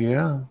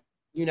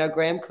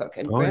Graham Cook.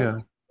 And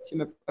Graham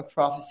him a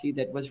prophecy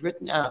that was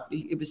written out.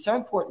 It was so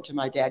important to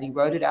my dad. He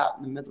wrote it out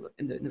in the middle,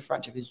 in the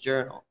front of his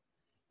journal,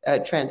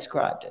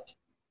 transcribed it,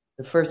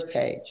 the first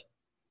page.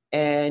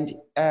 And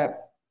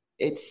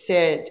it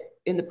said,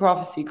 in the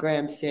prophecy,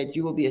 Graham said,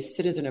 you will be a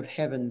citizen of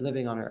heaven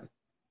living on earth.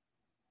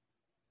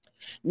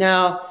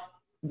 Now,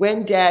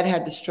 when Dad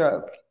had the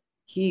stroke,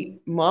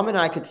 Mom and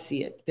I could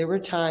see it. There were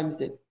times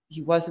that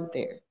he wasn't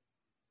there.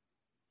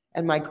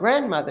 And my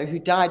grandmother, who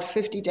died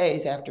 50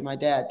 days after my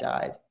dad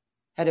died,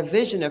 had a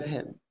vision of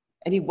him.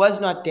 And he was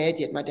not dead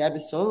yet. My dad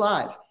was still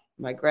alive.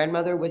 My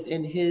grandmother was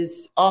in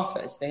his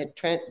office. They had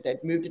changed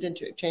it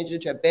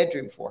into a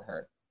bedroom for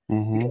her.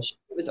 Because she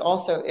was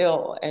also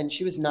ill, and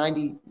she was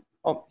 90.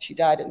 Oh, she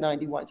died at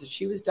 91. So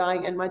she was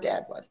dying, and my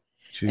dad was.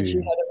 Gee. And she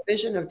had a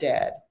vision of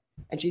Dad.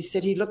 And she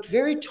said he looked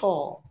very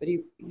tall, but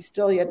he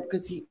still had,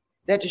 because he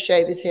had to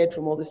shave his head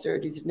from all the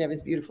surgeries. He didn't have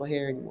his beautiful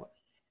hair anymore.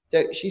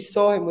 So she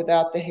saw him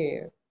without the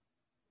hair,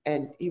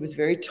 and he was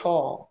very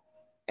tall.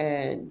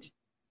 And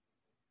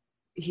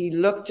he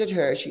looked at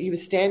her. He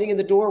was standing in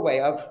the doorway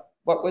of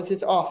what was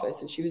his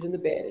office, and she was in the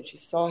bed, and she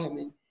saw him,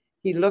 and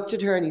he looked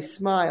at her and he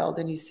smiled,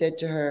 and he said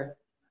to her,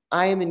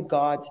 "I am in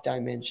God's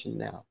dimension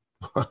now."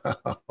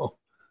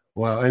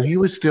 Wow. And he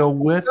was still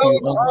with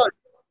you.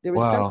 There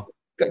was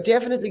something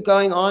definitely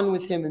going on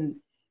with him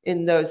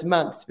in those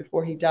months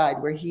before he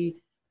died, where he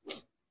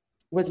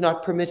was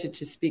not permitted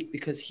to speak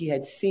because he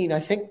had seen, I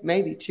think,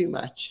 maybe too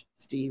much,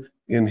 Steve.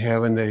 In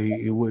heaven,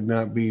 it would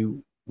not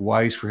be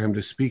wise for him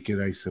to speak it,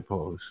 I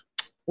suppose.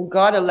 And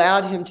God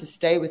allowed him to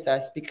stay with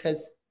us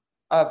because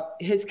of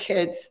his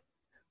kids.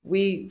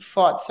 We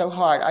fought so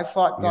hard. I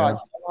fought God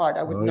so hard.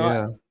 I would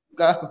not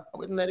go. I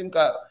wouldn't let him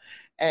go.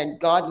 And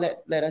God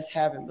let us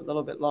have him a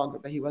little bit longer,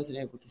 but he wasn't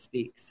able to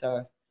speak.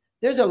 So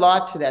there's a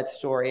lot to that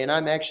story, and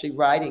I'm actually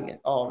writing it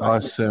all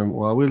right awesome now.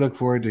 Well, we look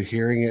forward to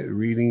hearing it,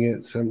 reading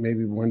it,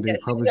 maybe one day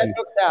publishing. That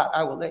book's out,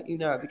 I will let you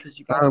know, because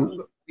you guys can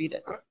read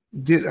it.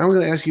 I'm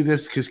going to ask you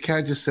this, because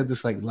Kat just said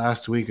this like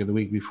last week or the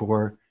week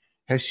before.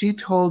 Has she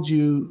told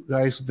you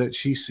guys that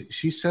she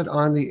said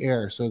on the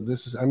air? So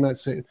this is, I'm not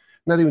saying,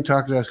 not even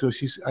talking to us,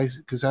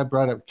 because I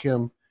brought up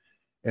Kim,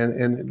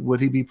 and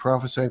would he be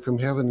prophesying from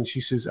heaven? And she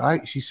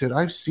said,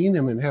 I've seen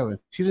him in heaven.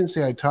 She didn't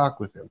say I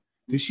talked with him.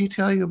 Did she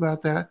tell you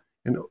about that?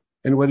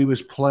 And what he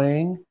was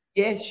playing?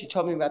 Yes, she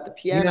told me about the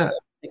piano.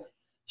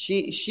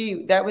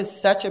 Yeah. That was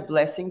such a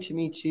blessing to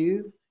me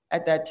too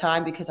at that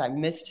time, because I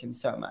missed him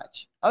so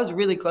much. I was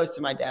really close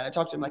to my dad. I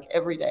talked to him like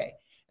every day.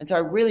 And so I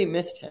really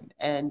missed him.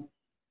 And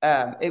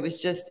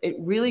it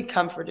really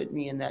comforted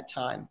me in that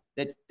time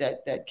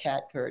that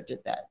Kat Kerr did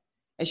that.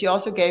 And she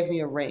also gave me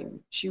a ring.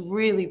 She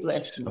really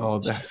blessed me. Oh,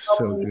 that's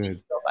so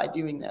good. By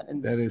doing that.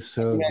 And that is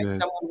so good.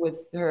 Someone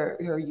with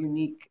her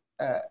unique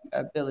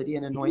ability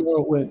and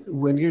anointing.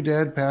 When your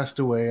dad passed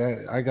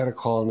away, I got a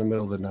call in the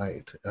middle of the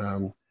night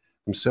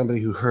from somebody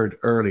who heard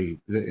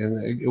early,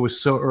 and it was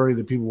so early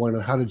that people want to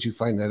know, how did you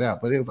find that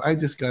out? But I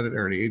just got it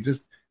early. It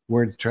just,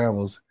 word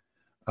travels.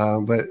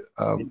 But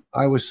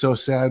I was so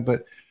sad,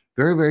 but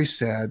very, very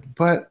sad.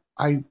 But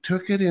I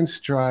took it in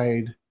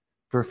stride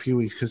for a few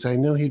weeks, because I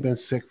knew he'd been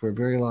sick for a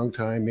very long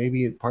time.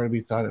 Maybe part of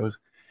me thought it was,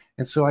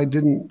 and so I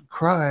didn't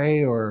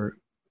cry or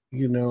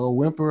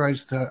whimper. I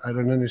just thought, I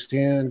don't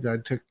understand.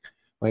 God took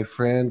my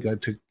friend.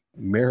 God took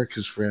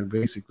America's friend,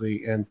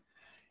 basically.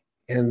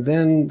 And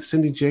then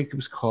Cindy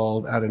Jacobs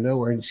called out of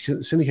nowhere, and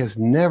Cindy has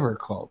never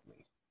called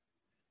me.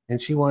 And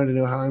she wanted to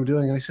know how I'm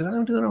doing. And I said,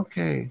 I'm doing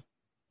okay.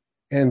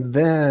 And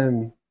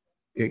then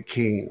it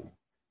came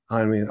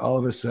on me, and all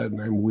of a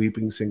sudden I'm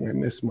weeping, saying, I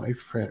miss my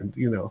friend,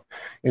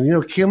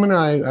 And, Kim and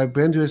I've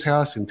been to his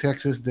house in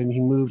Texas. Then he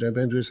moved. I've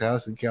been to his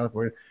house in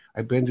California.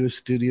 I've been to his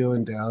studio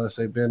in Dallas.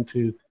 I've been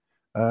to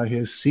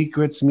his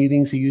secrets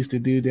meetings he used to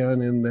do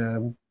down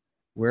in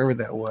wherever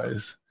that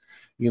was,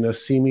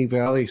 Simi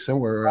Valley,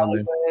 somewhere around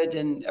there.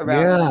 And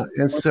around. Yeah.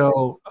 And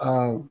so,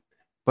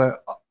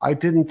 but I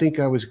didn't think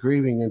I was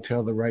grieving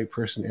until the right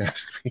person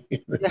asked me.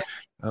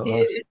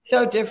 It's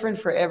so different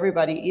for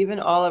everybody. Even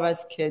all of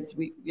us kids,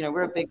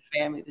 we're a big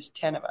family. There's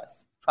 10 of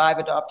us, 5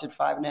 adopted,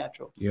 5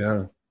 natural.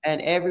 Yeah.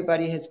 And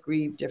everybody has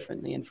grieved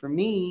differently. And for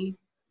me,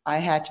 I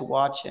had to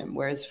watch him.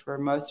 Whereas for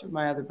most of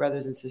my other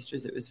brothers and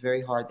sisters, it was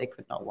very hard. They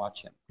could not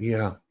watch him.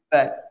 Yeah.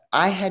 But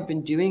I had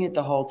been doing it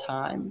the whole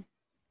time.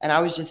 And I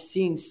was just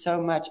seeing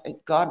so much.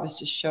 God was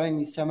just showing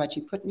me so much.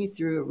 He put me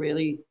through a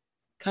really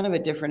kind of a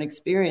different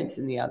experience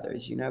than the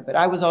others, But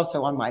I was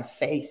also on my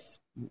face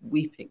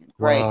weeping and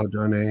praying. Wow,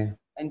 Donne.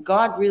 And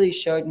God really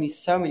showed me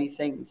so many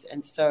things.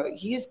 And so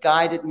he has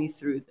guided me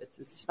through this.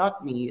 This is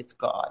not me, it's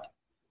God.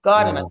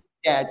 God, and my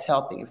dad's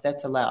helping, if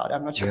that's allowed.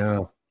 I'm not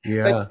sure.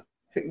 Yeah.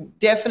 But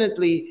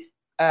definitely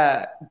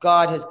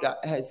God has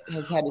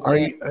had his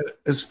hand.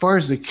 As far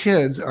as the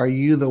kids, are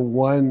you the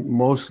one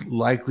most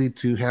likely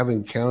to have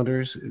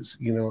encounters? It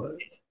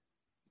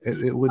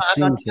would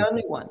seem. I'm not the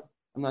only one.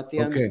 I'm not the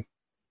only one.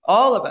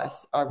 All of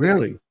us are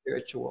really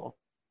spiritual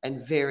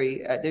and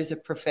very, there's a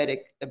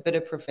bit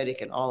of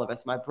prophetic in all of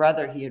us. My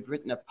brother, he had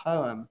written a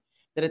poem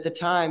that at the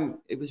time,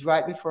 it was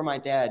right before my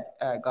dad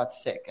got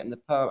sick. And the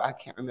poem, I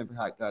can't remember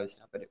how it goes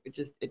now, but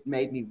it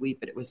made me weep,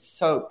 but it was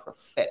so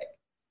prophetic.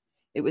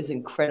 It was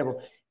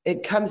incredible.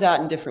 It comes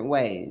out in different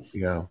ways.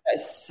 Yeah.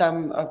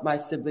 Some of my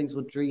siblings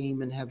will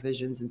dream and have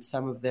visions, and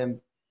some of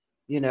them,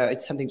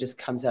 it's something just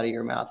comes out of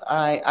your mouth.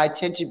 I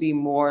tend to be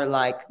more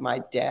like my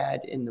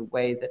dad in the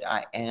way that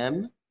I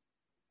am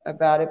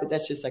about it, but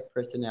that's just like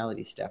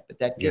personality stuff. But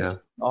that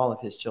gives all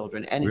of his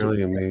children. And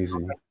really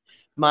amazing.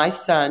 My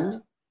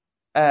son,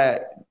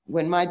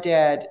 when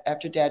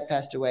after dad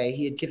passed away,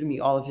 he had given me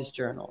all of his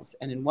journals.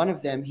 And in one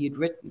of them he had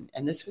written,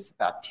 and this was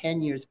about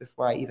 10 years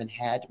before I even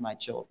had my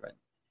children.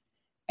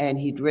 and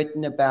he'd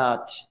written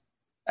about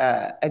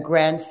a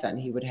grandson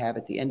he would have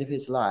at the end of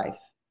his life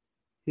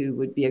who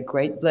would be a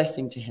great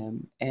blessing to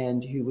him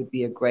and who would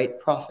be a great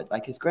prophet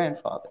like his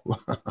grandfather.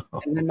 Wow.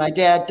 And when my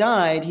dad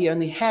died, he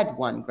only had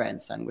one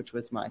grandson, which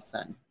was my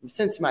son.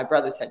 Since my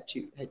brothers had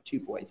two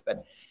boys,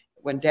 but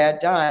when Dad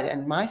died,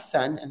 and my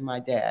son and my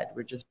dad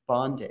were just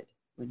bonded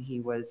when he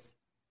was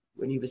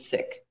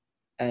sick,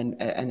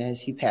 and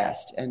as he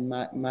passed. And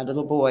my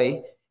little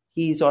boy,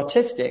 he's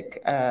autistic,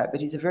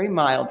 but he's a very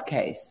mild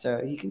case,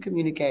 so he can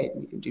communicate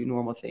and he can do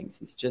normal things.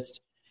 He's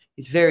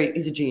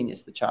a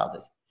genius, the child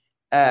is.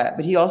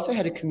 But he also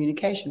had a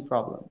communication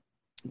problem.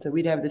 And so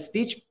we'd have the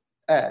speech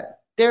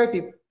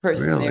therapy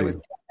person there with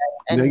Dad.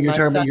 And you're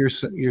talking about your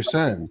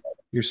son.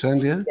 Your son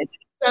did? Yes,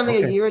 he was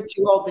only a year or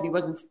two old, but he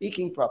wasn't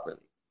speaking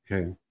properly.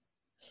 Okay.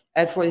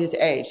 And for his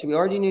age. So we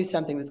already knew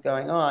something was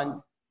going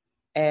on.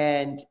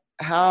 And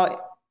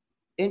how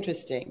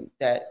interesting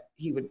that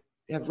he would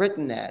have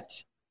written that.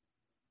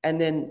 And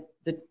then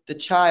the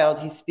child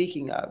he's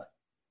speaking of,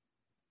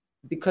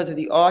 because of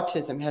the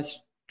autism,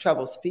 has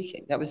trouble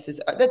speaking.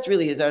 That's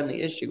really his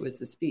only issue, was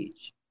the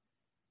speech,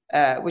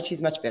 which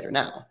he's much better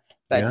now.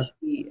 But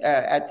he,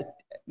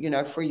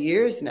 for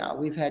years now,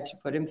 we've had to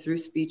put him through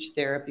speech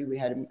therapy. We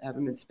had to have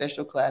him in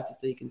special classes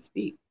so he can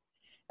speak.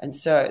 And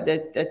so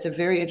that's a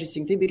very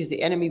interesting thing, because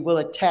the enemy will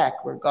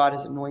attack where God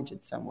has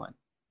anointed someone.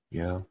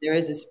 Yeah. There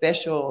is a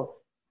special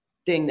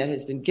thing that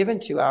has been given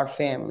to our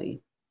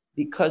family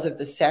because of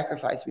the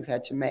sacrifice we've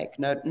had to make.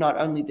 Not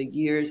only the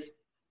years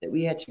that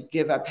we had to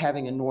give up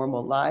having a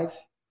normal life,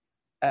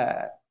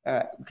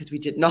 because we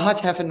did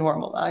not have a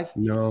normal life.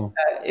 No.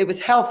 It was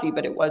healthy,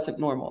 but it wasn't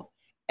normal.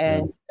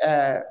 And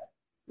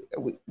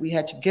we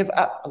had to give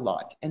up a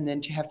lot, and then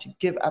to have to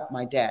give up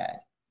my dad.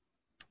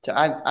 So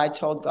I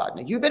told God,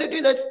 now you better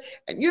do this,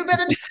 and you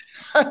better do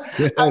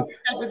that. I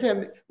said with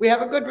him, we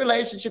have a good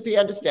relationship. He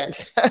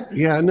understands.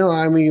 Yeah, no,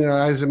 I mean,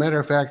 as a matter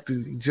of fact,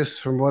 just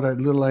from what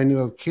little I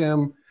knew of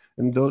Kim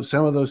and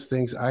some of those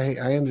things, I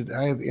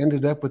have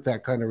ended up with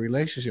that kind of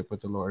relationship with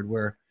the Lord,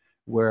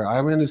 where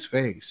I'm in His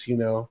face.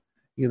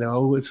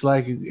 It's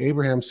like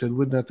Abraham said,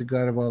 "Would not the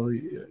God of all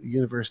the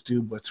universe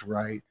do what's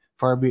right?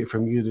 Far be it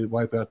from you to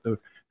wipe out the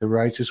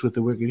righteous with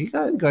the wicked." He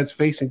got in God's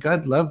face, and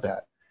God loved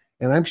that.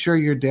 And I'm sure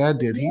your dad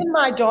did. Me and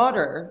my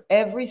daughter,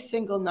 every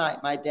single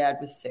night my dad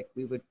was sick,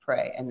 we would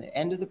pray. And at the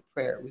end of the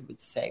prayer, we would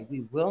say,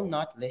 "We will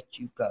not let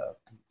you go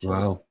until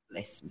you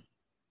bless me."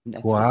 And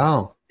that's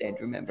what he said,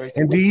 remember?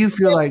 So and do you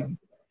feel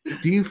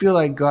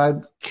like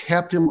God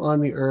kept him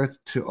on the earth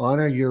to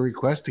honor your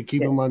request to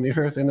keep him on the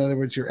earth? In other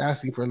words, you're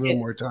asking for a little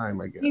more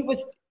time, I guess.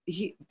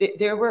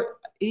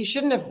 He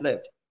shouldn't have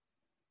lived.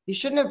 He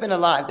shouldn't have been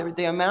alive. There were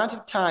the amount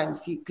of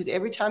times because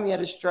every time he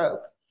had a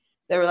stroke,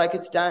 they were like,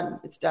 "It's done,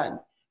 it's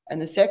done."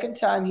 And the second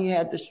time he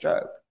had the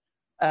stroke,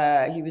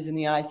 he was in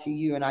the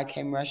ICU, and I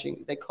came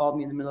rushing. They called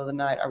me in the middle of the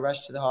night. I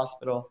rushed to the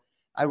hospital.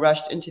 I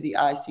rushed into the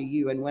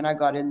ICU. And when I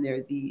got in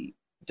there, the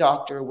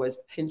doctor was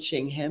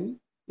pinching him,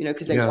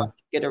 because they want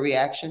to get a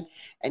reaction.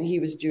 And he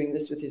was doing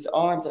this with his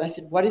arms. And I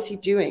said, "What is he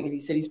doing?" And he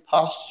said, "He's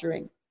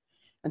posturing."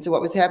 And so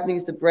what was happening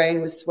is the brain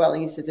was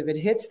swelling. He says, if it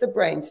hits the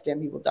brain stem,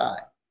 he will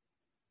die.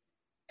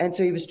 And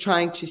so he was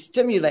trying to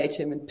stimulate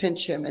him and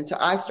pinch him. And so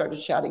I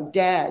started shouting,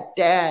 "Dad,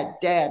 Dad,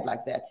 Dad,"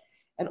 like that.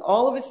 And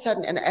all of a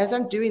sudden, and as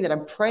I'm doing that,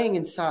 I'm praying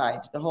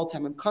inside the whole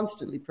time. I'm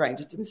constantly praying,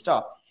 just didn't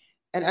stop.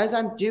 And as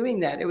I'm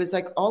doing that, it was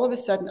like all of a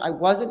sudden I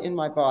wasn't in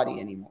my body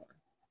anymore.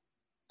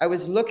 I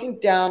was looking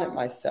down at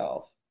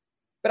myself,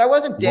 but I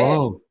wasn't dead.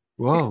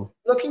 Whoa.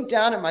 Looking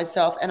down at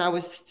myself, and I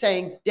was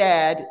saying,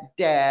 "Dad,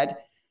 Dad."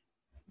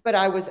 But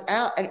I was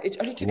out, and it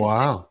only took a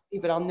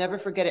second, but I'll never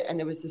forget it. And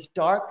there was this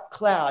dark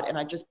cloud, and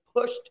I just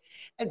pushed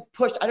and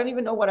pushed. I don't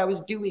even know what I was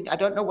doing. I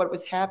don't know what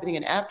was happening.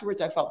 And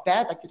afterwards, I felt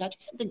bad. Like, did I do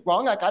something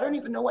wrong? Like, I don't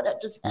even know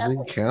what just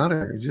happened. An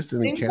encounter. Just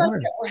an Things encounter.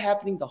 like that were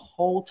happening the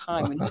whole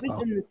time. When he was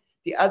in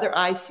the other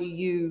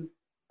ICU,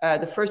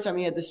 the first time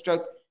he had the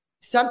stroke,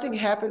 something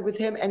happened with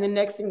him. And the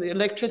next thing, the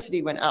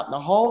electricity went out in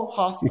the whole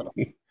hospital.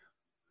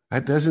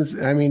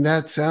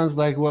 That sounds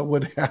like what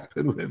would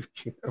happen with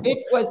Kim.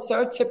 It was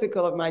so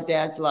typical of my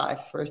dad's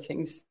life for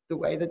things, the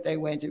way that they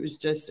went. It was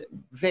just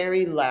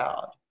very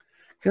loud.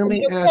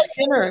 We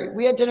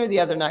had dinner the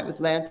other night with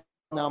Lance,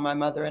 now my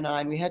mother and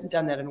I, and we hadn't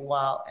done that in a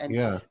while. And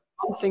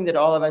one thing that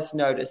all of us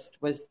noticed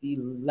was the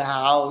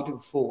loud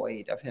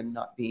void of him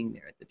not being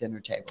there at the dinner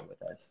table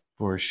with us.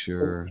 For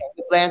sure.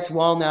 With Lance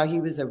Wall now, he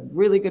was a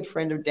really good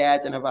friend of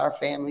Dad's and of our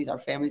families. Our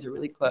families are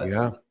really close.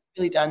 Yeah. We've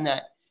really done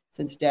that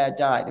since Dad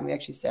died. And we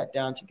actually sat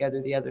down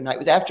together the other night. It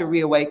was after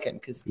Reawaken,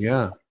 because he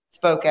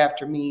spoke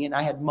after me, and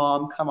I had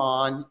Mom come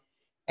on,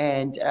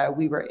 and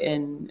we were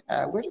in,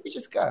 where did we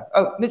just go?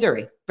 Oh,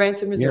 Missouri,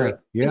 Branson, Missouri.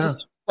 Yeah.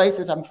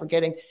 Places I'm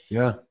forgetting.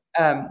 Yeah.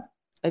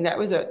 And that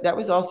was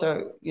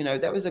also,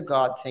 that was a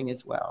God thing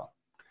as well,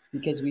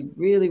 because we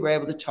really were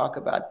able to talk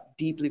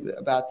deeply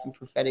about some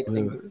prophetic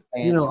things.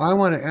 I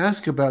want to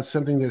ask about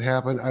something that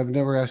happened. I've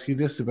never asked you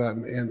this about,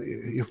 and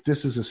if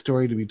this is a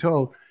story to be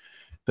told,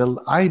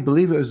 I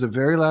believe it was the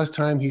very last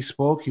time he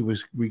spoke. He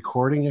was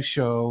recording a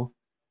show.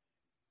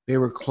 they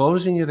were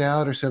closing it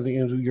out or something,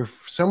 and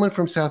someone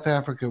from South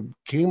Africa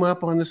came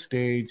up on the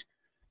stage.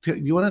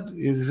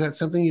 Is that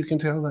something you can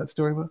tell that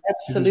story about?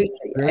 Absolutely.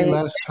 Very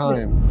last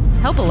time.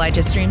 Help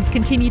Elijah Streams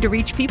continue to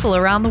reach people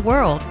around the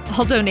world.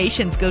 All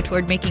donations go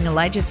toward making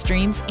Elijah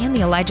Streams and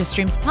the Elijah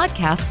Streams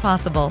podcast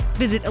possible.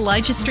 Visit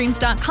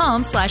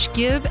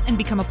ElijahStreams.com/give and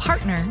become a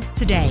partner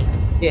today.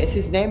 Yes,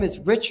 his name is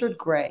Richard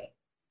Gray.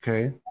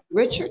 Okay.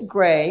 Richard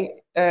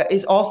Gray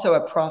is also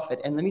a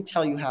prophet. And let me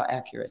tell you how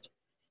accurate.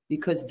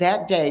 Because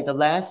that day, the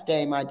last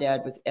day my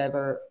dad was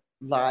ever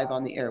live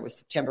on the air was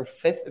September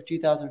 5th of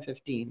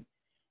 2015.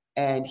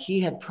 And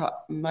he had,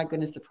 my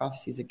goodness, the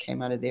prophecies that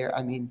came out of there.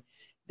 I mean,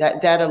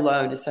 that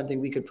alone is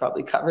something we could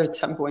probably cover at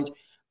some point.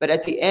 But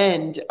at the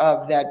end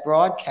of that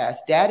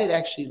broadcast, Dad had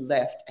actually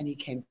left and he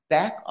came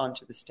back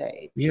onto the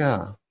stage.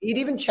 Yeah. He'd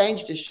even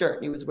changed his shirt.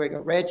 And he was wearing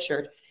a red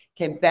shirt,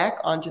 came back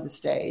onto the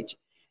stage.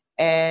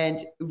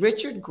 And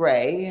Richard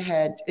Gray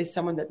is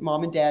someone that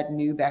Mom and Dad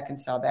knew back in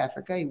South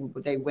Africa.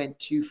 They went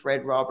to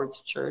Fred Roberts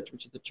Church,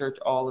 which is the church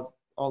all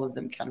of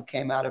them kind of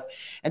came out of.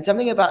 And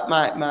something about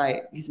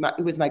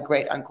it was my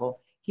great uncle.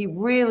 He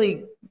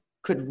really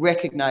could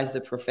recognize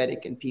the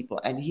prophetic in people,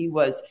 and he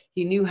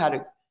knew how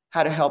to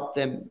help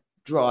them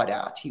draw it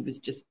out. He was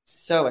just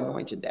so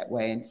anointed that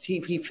way. And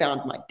he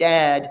found my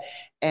dad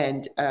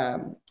and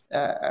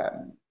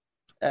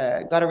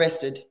got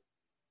arrested.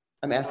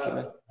 I'm asking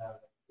him.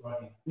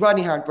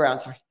 Rodney Howard Brown,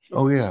 sorry.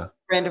 Oh yeah.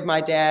 Friend of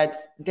my dad's.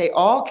 They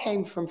all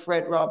came from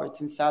Fred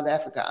Roberts in South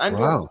Africa.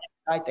 Wow.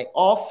 They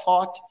all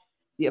fought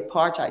the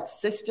apartheid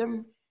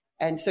system.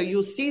 And so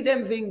you'll see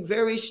them being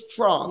very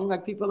strong,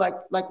 like people like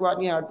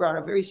Rodney Howard Brown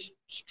are very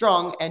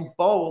strong and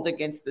bold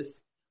against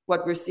this,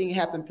 what we're seeing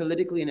happen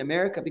politically in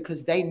America,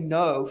 because they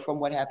know from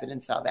what happened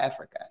in South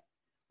Africa,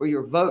 where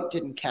your vote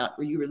didn't count,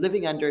 where you were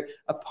living under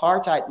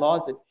apartheid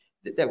laws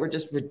that were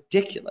just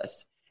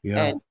ridiculous.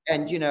 Yeah.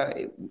 And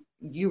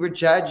you were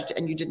judged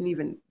and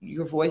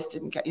your voice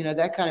didn't count,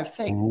 that kind of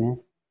thing. Mm-hmm.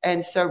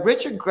 And so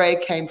Richard Gray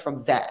came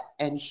from that.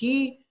 And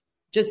he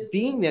just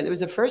being there, it was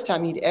the first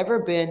time he'd ever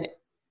been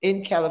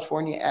in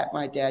California at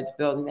my dad's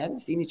building. They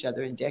hadn't seen each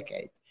other in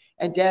decades.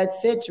 And Dad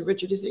said to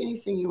Richard, is there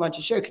anything you want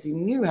to share? Because he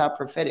knew how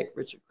prophetic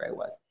Richard Gray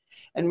was.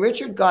 And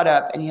Richard got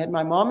up and he had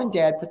my mom and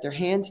dad put their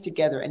hands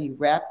together and he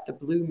wrapped the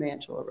blue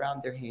mantle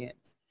around their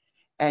hands.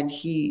 And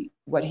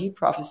what he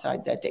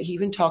prophesied that day, he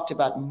even talked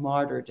about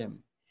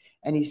martyrdom.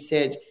 And he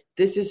said,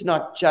 this is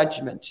not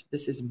judgment,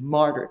 this is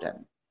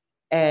martyrdom.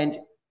 And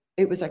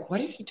it was like, what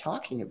is he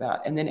talking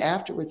about? And then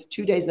afterwards,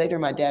 2 days later,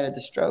 my dad had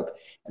the stroke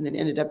and then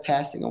ended up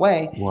passing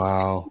away.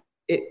 Wow.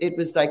 It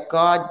was like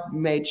God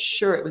made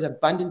sure it was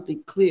abundantly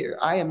clear.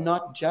 I am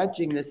not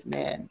judging this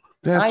man.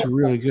 That's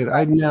really good.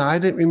 I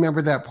didn't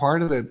remember that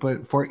part of it,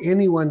 but for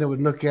anyone that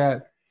would look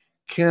at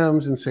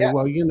Kim's and say,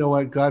 well, you know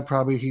what,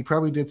 he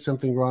probably did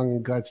something wrong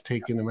and God's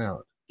taken him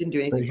out. Didn't do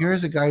anything. But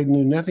here's a guy who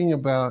knew nothing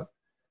about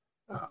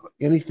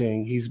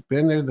anything. He's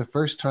been there the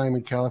first time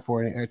in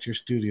California at your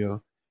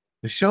studio.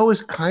 The show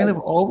is kind of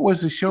over.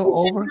 Was the show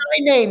over? My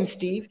name,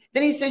 Steve.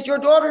 Then he says, your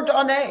daughter,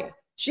 Donne,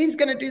 she's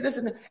going to do this.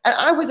 And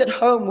I was at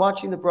home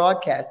watching the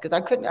broadcast because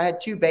I had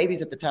two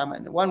babies at the time.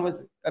 And one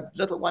was a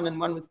little one and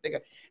one was bigger.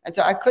 And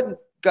so I couldn't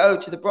go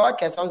to the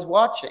broadcast. I was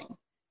watching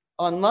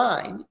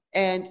online.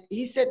 And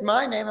he said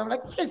my name. I'm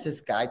like, what is this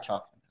guy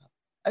talking about?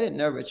 I didn't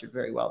know Richard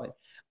very well then.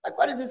 Like,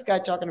 what is this guy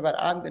talking about?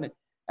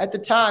 At the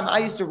time, I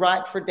used to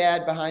write for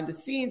Dad behind the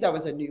scenes. I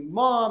was a new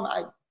mom.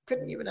 I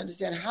couldn't even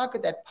understand how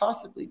could that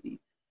possibly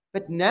be.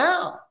 But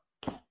now,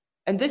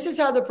 and this is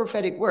how the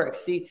prophetic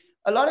works. See,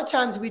 a lot of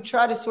times we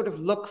try to sort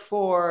of look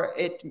for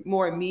it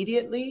more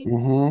immediately.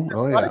 Mm-hmm.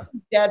 Oh, yeah. A lot of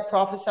Dad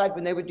prophesied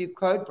when they would do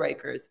code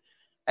breakers.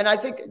 And I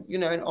think,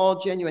 in all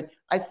genuine,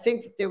 I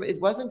think that it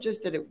wasn't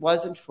just that it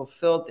wasn't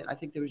fulfilled then. I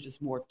think there was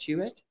just more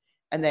to it.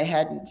 And they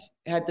hadn't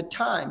had the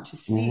time to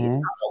see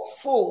how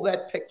full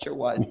that picture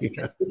was,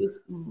 because it is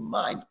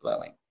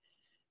mind-blowing.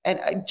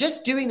 And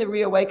just doing the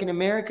Reawaken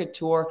America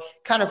tour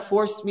kind of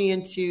forced me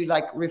into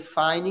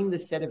refining the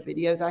set of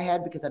videos I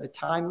had, because I had a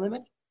time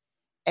limit.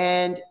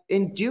 And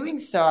in doing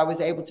so, I was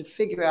able to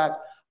figure out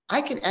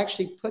I can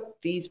actually put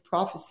these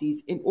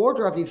prophecies in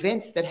order of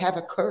events that have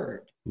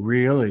occurred.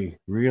 Really,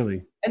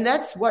 really. And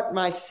that's what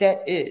my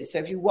set is. So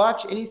if you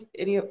watch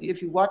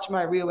if you watch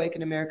my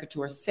Reawaken America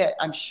tour set,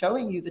 I'm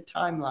showing you the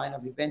timeline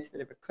of events that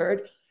have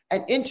occurred,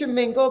 and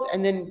intermingled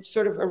and then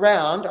sort of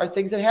around are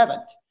things that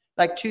haven't.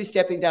 Like 2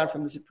 stepping down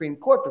from the Supreme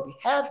Court, but we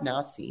have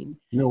now seen.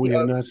 No, we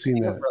have not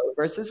seen that. Roe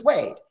versus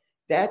Wade.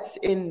 That's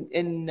in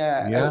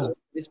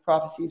his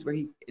prophecies, where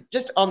he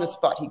just on the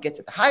spot, he gets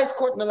it. The highest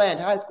court in the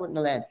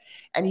land.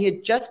 And he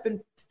had just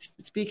been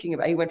speaking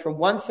about, he went from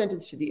one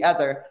sentence to the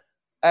other.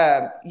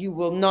 You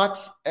will not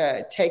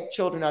take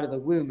children out of the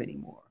womb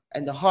anymore.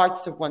 And the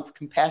hearts of once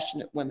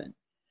compassionate women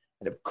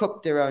that have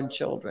cooked their own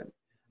children.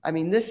 I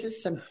mean, this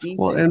is some deep.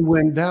 Well, and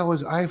when that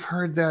was, I've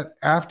heard that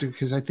after,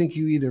 because I think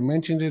you either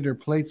mentioned it or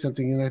played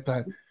something, and I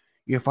thought,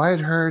 if I had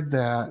heard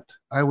that,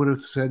 I would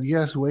have said,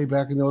 yes, way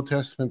back in the Old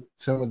Testament,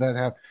 some of that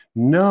happened.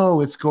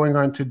 No, it's going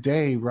on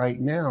today, right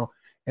now.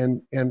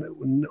 And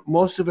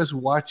most of us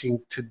watching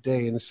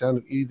today, and the sound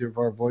of either of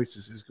our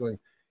voices is going,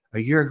 a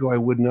year ago, I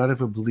would not have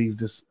believed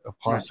this a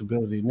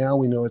possibility. Right. Now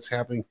we know it's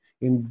happening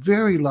in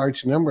very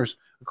large numbers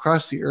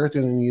across the earth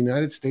and in the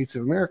United States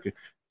of America.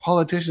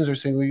 Politicians are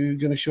saying, well, you're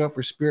going to show up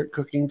for spirit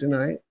cooking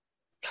tonight?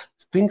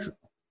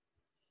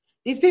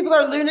 These people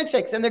are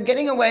lunatics and they're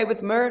getting away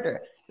with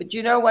murder. But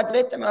you know what?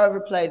 Let them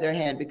overplay their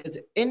hand, because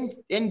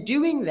in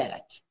doing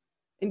that,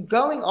 in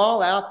going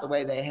all out the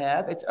way they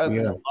have, it's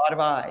opened a lot of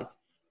eyes.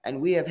 And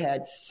we have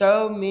had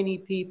so many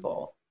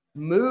people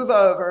move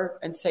over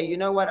and say, you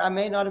know what? I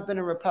may not have been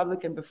a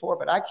Republican before,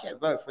 but I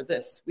can't vote for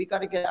this. We got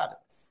to get out of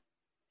this.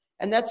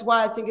 And that's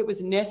why I think it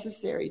was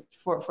necessary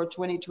for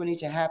 2020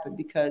 to happen,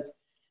 because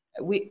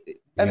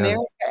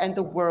America and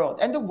the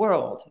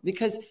world,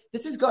 because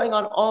this is going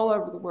on all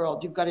over the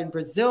world. You've got in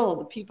Brazil,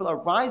 the people are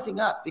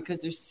rising up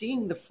because they're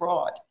seeing the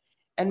fraud.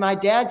 And my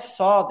dad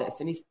saw this,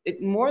 and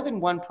more than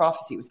one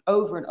prophecy. It was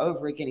over and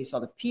over again. He saw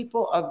the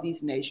people of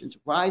these nations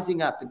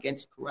rising up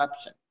against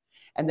corruption,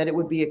 and that it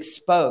would be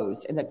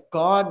exposed, and that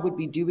God would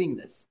be doing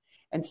this.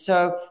 And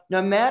so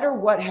no matter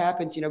what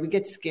happens, we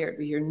get scared.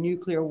 We hear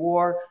nuclear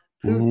war,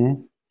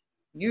 Putin,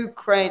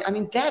 Ukraine. I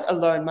mean, that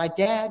alone, my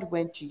dad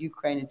went to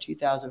Ukraine in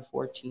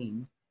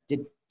 2014,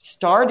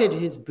 started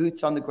his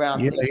boots on the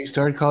ground. Yeah, he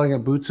started calling it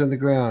boots on the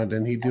ground,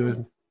 and he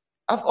did.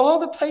 Of all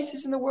the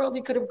places in the world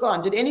he could have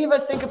gone. Did any of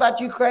us think about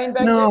Ukraine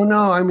back then?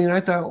 No. I mean,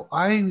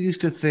 I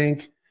used to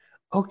think,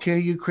 okay,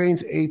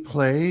 Ukraine's a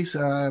place.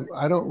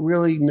 I don't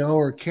really know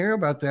or care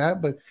about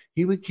that, but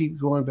he would keep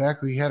going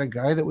back. He had a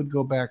guy that would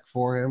go back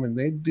for him, and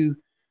they'd do,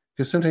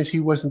 because sometimes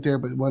he wasn't there,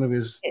 but one of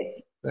his,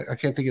 I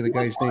can't think of the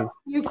guy's name.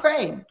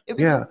 Ukraine.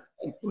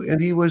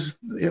 And it was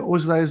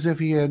as if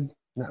he had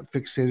not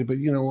fixated, but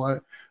you know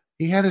what?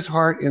 He had his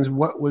heart in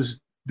what was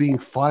being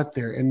fought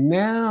there. And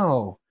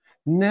now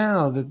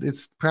that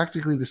it's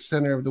practically the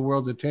center of the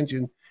world's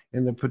attention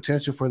and the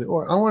potential for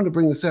I wanted to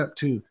bring this up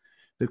too.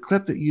 The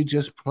clip that you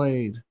just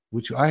played,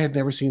 which I had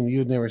never seen, you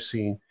had never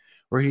seen,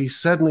 where he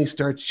suddenly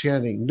starts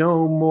chanting,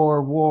 "No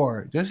more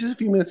war." Just a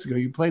few minutes ago,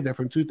 you played that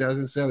from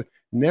 2007.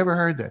 Never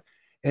heard that.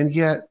 And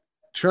yet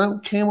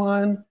Trump came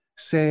on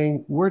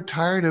saying, we're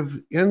tired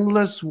of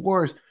endless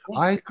wars.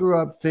 I grew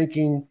up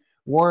thinking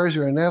wars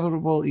are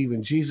inevitable.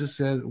 Even Jesus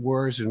said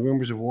wars and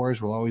rumors of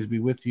wars will always be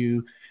with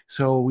you.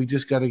 So we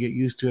just got to get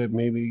used to it.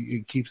 Maybe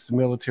it keeps the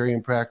military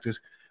in practice.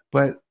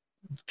 But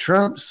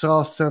Trump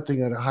saw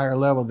something at a higher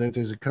level,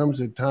 that comes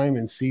a time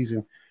and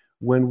season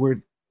when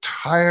we're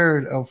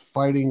tired of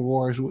fighting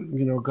wars.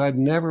 God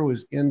never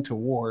was into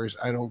wars,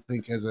 I don't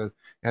think, as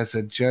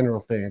a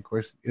general thing. Of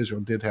course,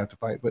 Israel did have to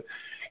fight, but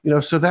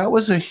so that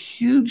was a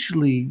huge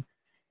lead.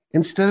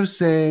 Instead of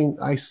saying,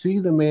 I see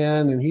the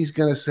man, and he's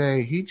going to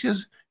say,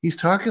 he's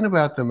talking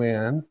about the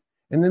man,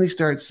 and then he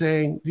starts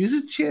saying, there's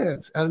a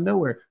chance out of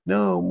nowhere,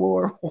 no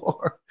more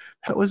war.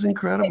 That was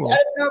incredible. I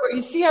don't know, but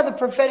you see how the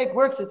prophetic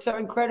works. It's so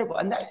incredible.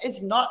 And that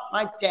is not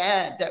my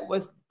dad. That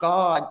was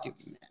God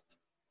doing that.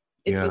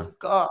 It was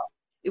God.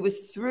 It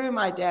was through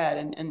my dad.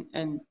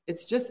 And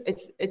it's just,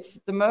 it's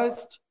the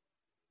most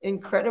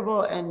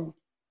incredible and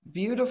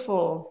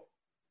beautiful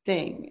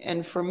thing.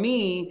 And for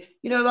me,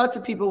 lots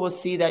of people will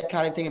see that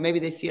kind of thing, and maybe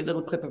they see a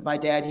little clip of my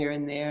dad here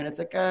and there, and it's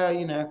like,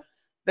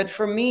 but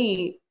for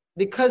me,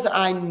 because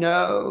I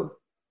know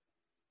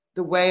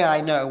the way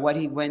I know what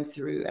he went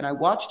through, and I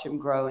watched him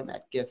grow in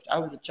that gift. I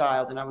was a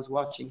child and I was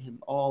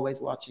always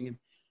watching him,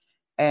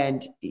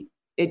 and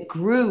it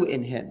grew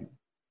in him,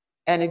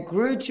 and it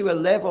grew to a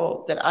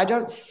level that I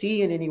don't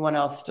see in anyone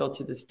else still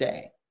to this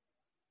day.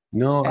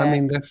 No, I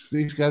mean,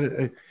 he's got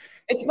it.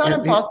 It's not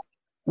impossible.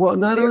 Well,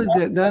 not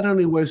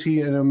only was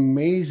he an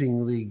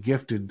amazingly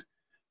gifted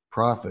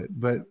prophet,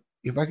 but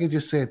if I could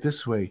just say it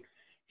this way,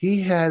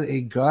 he had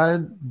a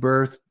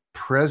God-birthed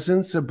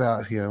presence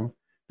about him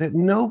that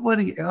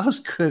nobody else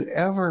could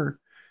ever.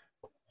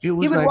 He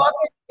would walk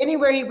in,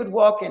 anywhere he would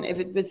walk in, if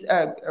it was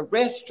a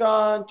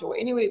restaurant or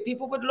anywhere,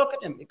 people would look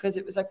at him because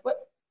it was like, what?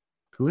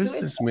 Who is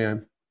this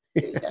man?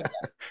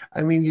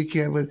 I mean, you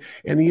can't. But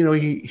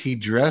he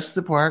dressed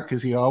the part,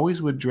 because he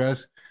always would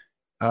dress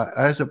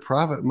as a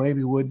prophet.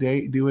 Maybe would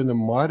they do in the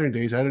modern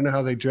days? I don't know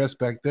how they dressed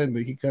back then,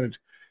 but he kind of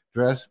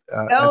dressed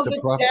as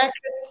a prophet.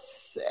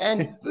 Jackets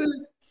and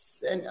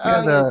boots. And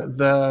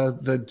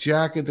the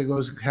jacket that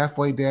goes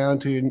halfway down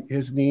to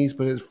his knees,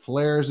 but it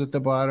flares at the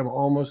bottom,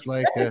 almost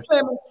like a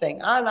Clement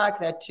thing. I like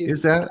that too.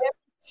 Is that?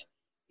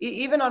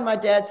 Even on my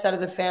dad's side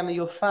of the family,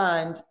 you'll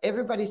find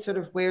everybody sort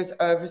of wears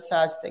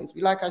oversized things.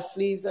 We like our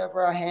sleeves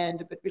over our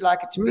hand, but we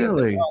like it to be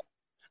really.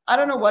 I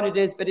don't know what it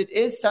is, but it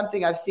is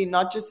something I've seen,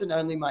 not just in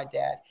only my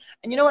dad.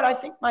 And you know what? I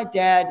think my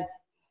dad,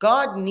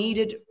 God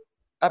needed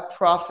a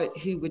prophet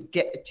who would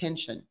get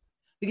attention.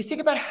 Because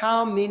think about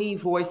how many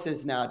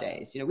voices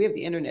nowadays, we have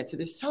the internet, so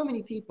there's so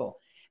many people.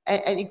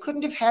 And he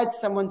couldn't have had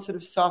someone sort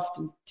of soft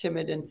and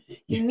timid, and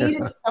he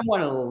needed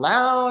someone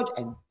loud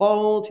and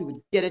bold who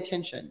would get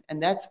attention.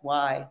 And that's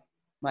why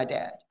my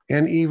dad.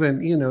 And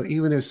even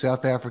his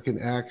South African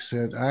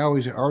accent, I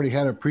already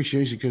had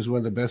appreciation, because one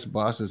of the best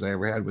bosses I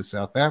ever had was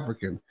South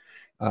African.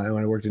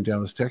 when I worked in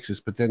Dallas, Texas.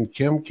 But then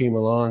Kim came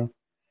along,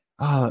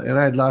 and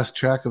I had lost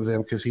track of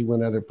them because he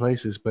went other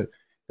places. But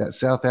that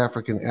South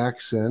African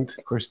accent,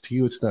 of course, to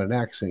you it's not an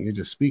accent, you're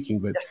just speaking,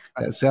 but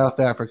that South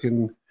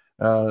African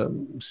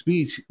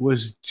speech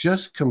was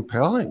just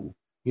compelling.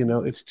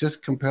 It's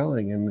just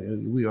compelling,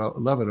 and we all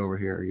love it over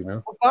here,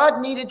 Well,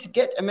 God needed to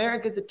get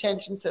America's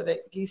attention so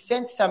that he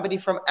sent somebody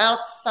from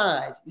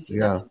outside. You see,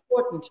 that's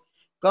important.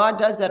 God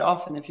does that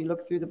often. If you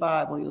look through the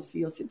Bible, you'll see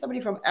he'll send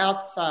somebody from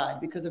outside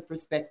because of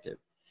perspective.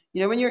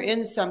 When you're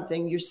in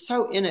something, you're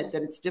so in it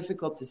that it's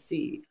difficult to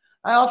see.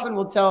 I often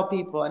will tell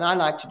people, and I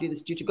like to do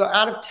this, to go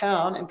out of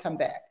town and come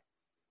back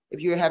if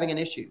you're having an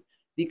issue,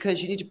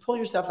 because you need to pull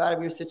yourself out of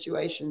your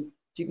situation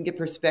so you can get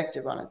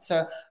perspective on it.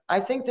 So I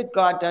think that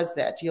God does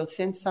that. He'll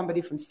send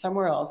somebody from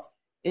somewhere else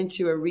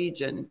into a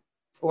region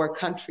or a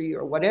country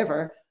or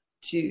whatever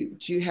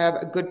to have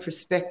a good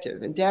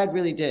perspective. And Dad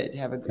really did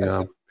have a good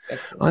perspective.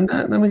 On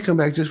that, let me come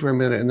back just for a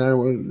minute, and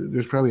then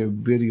there's probably a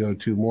video or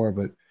two more,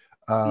 but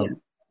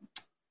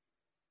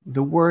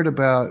the word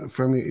about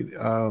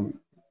from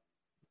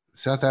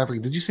South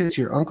Africa, did you say it's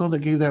your uncle that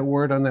gave that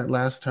word on that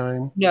last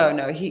time?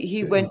 No,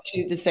 he went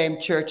to the same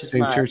church as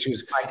my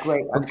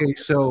great uncle. Okay,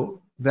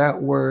 so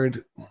that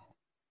word,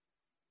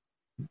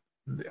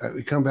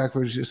 come back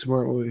for just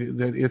more,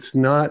 that it's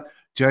not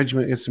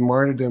judgment, it's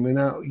martyrdom. And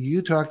now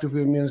you talked a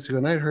few minutes ago,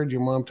 and I heard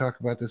your mom talk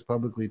about this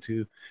publicly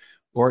too,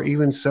 or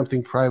even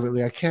something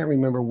privately. I can't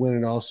remember when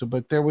and also,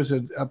 but there was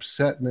an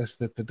upsetness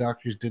that the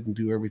doctors didn't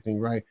do everything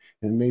right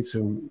and made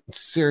some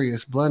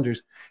serious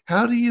blunders.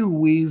 How do you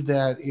weave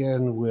that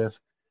in with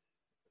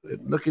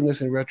looking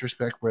this in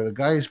retrospect, where the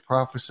guy is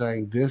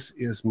prophesying this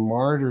is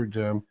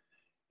martyrdom,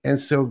 and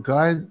so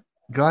God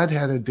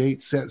had a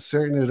date set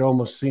certain, it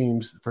almost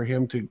seems, for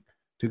him to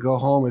go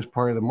home as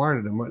part of the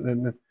martyrdom.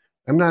 And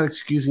I'm not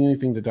excusing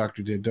anything the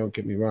doctor did, don't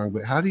get me wrong,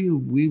 but how do you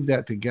weave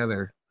that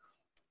together?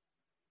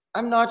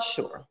 I'm not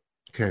sure.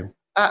 Okay.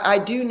 I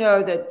do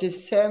know that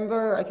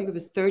December, I think it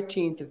was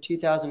 13th of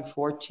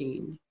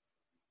 2014,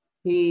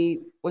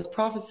 he was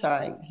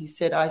prophesying. He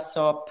said, I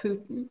saw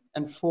Putin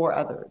and 4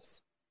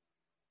 others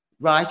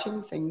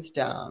writing things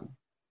down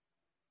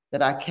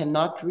that I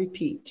cannot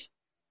repeat,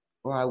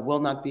 or I will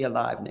not be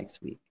alive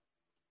next week.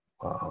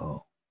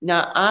 Wow.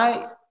 Now,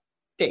 I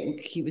think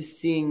he was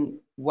seeing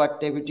what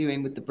they were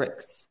doing with the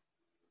bricks.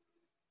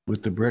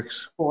 With the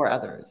bricks? 4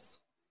 others.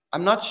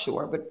 I'm not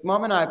sure, but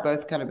Mom and I have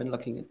both kind of been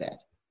looking at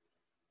that.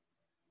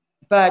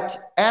 But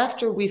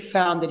after we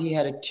found that he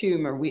had a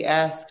tumor, we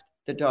asked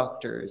the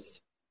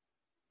doctors,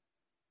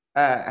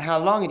 how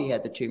long had he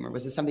had the tumor?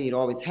 Was it something he'd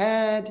always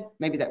had?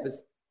 Maybe that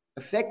was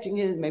affecting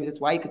him. Maybe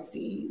that's why he could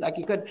see like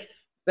he could.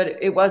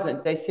 But it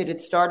wasn't. They said it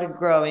started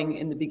growing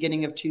in the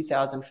beginning of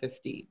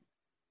 2015.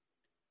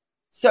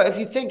 So if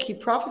you think he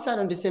prophesied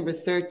on December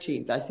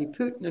 13th, I see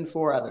Putin and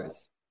 4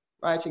 others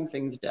writing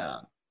things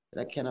down that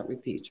I cannot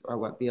repeat, or I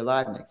won't be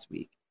alive next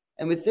week.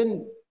 And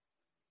within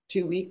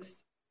 2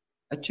 weeks,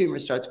 a tumor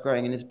starts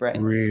growing in his brain.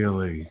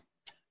 Really?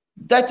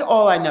 That's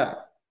all I know.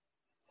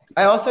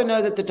 I also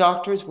know that the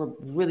doctors were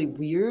really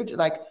weird.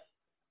 Like,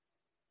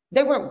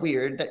 they weren't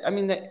weird. I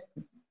mean,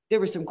 there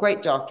were some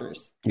great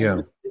doctors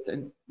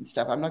and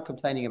stuff. I'm not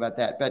complaining about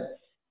that. But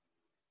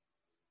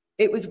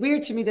it was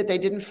weird to me that they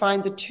didn't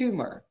find the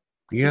tumor.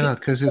 Yeah,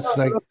 because it's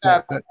like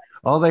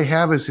all they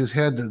have is his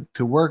head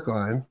to work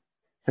on,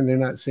 and they're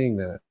not seeing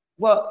that.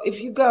 Well, if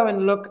you go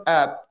and look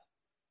up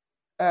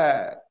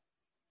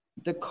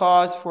the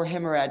cause for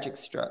hemorrhagic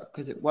stroke,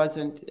 because it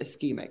wasn't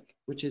ischemic,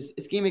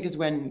 ischemic is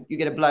when you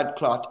get a blood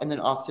clot and then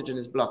oxygen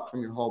is blocked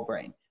from your whole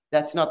brain.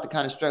 That's not the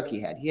kind of stroke he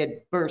had. He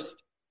had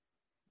burst.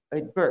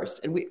 It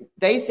burst. And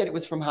they said it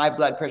was from high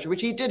blood pressure,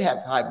 which he did have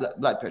high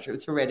blood pressure. It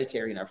was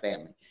hereditary in our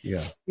family.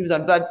 Yeah. He was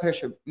on blood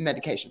pressure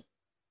medication.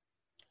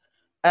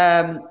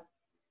 And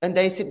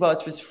they said, well,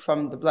 it was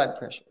from the blood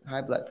pressure,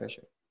 high blood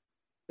pressure.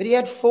 But he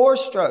had 4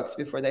 strokes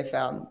before they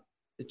found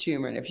the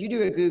tumor. And if you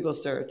do a Google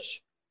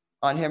search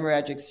on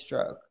hemorrhagic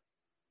stroke,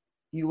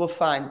 you will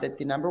find that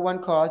the number 1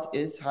 cause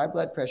is high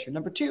blood pressure.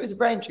 Number 2 is a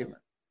brain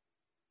tumor.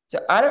 So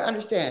I don't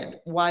understand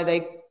why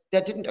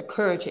that didn't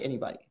occur to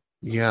anybody.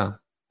 Yeah.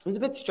 It was a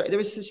bit strange. There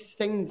was such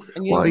things.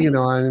 And I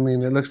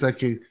mean, it looks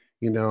like I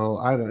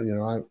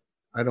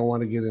don't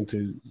want to get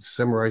into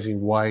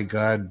summarizing why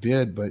God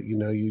did, but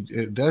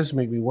it does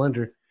make me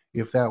wonder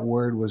if that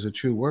word was a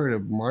true word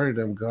of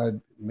martyrdom.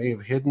 God may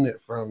have hidden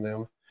it from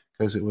them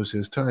because it was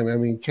his time. I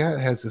mean, Kat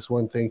has this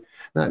one thing,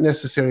 not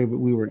necessarily, but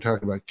we weren't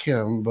talking about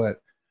Kim,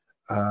 but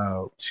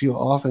she'll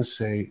often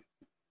say,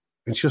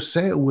 and she'll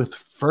say it with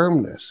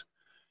firmness,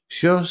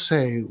 she'll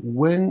say,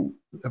 when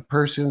a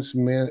person's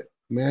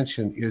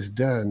mansion is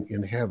done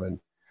in heaven,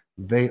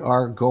 they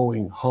are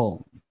going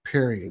home.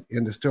 Period.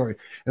 End of story.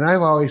 And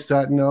I've always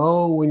thought,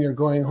 no, when you're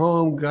going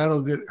home, God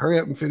will hurry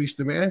up and finish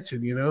the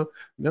mansion,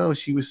 No,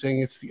 she was saying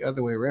it's the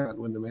other way around.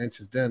 When the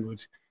mansion's done,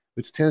 which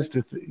tends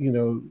to,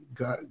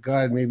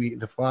 God, maybe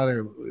the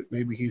Father,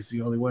 maybe he's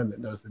the only one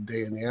that knows the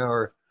day and the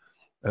hour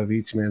of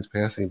each man's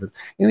passing. But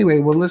anyway,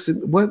 well,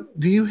 listen, what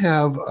do you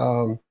have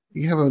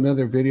you have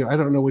another video. I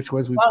don't know which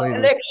ones we played.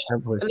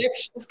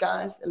 Elections,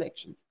 guys,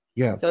 elections.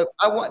 Yeah. So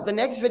the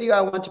next video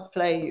I want to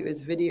play you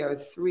is video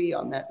 3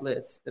 on that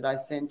list that I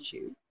sent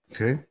you.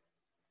 Okay.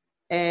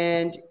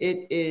 And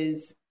it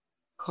is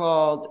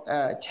called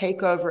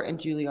Takeover and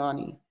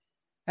Giuliani.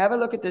 Have a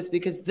look at this,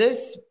 because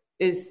there's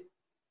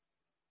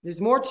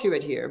more to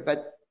it here,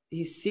 but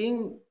he's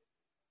seeing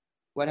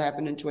what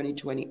happened in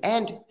 2020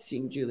 and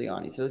seeing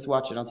Giuliani. So let's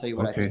watch it. I'll tell you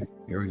what I think. Okay,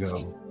 here we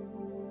go.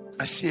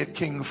 I see a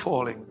king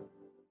falling.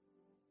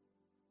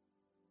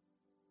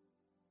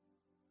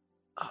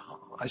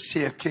 I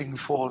see a king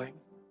falling.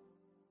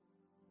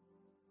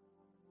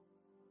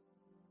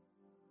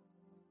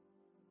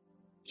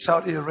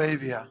 Saudi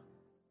Arabia,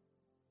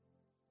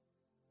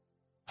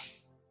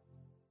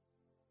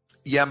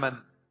 Yemen,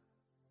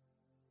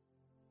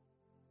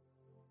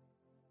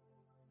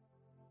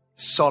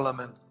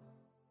 Solomon.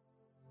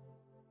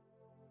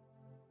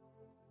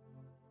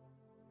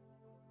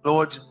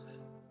 Lord,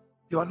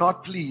 you are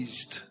not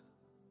pleased.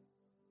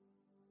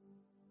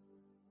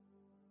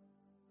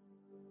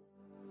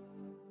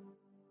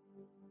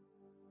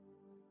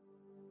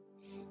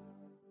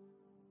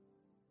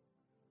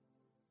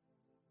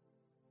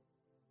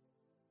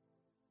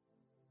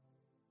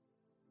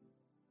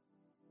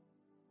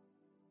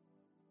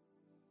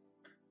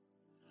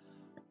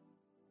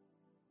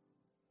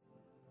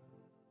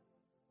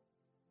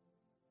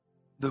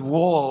 The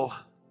wall,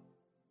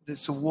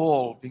 there's a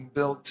wall being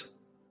built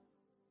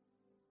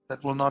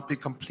that will not be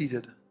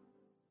completed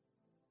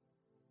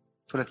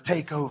for a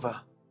takeover.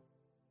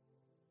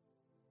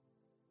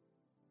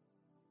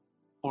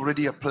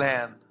 Already a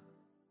plan.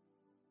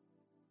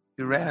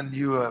 Iran,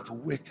 you have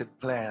wicked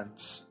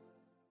plans.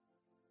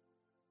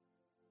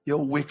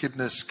 Your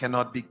wickedness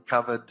cannot be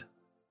covered.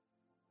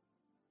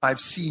 I've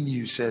seen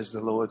you, says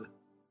the Lord.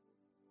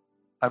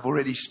 I've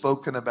already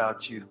spoken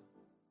about you.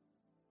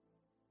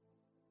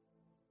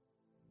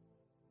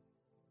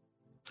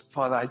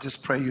 Father, I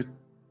just pray you'd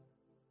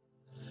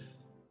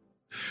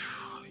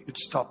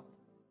stop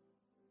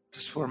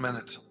just for a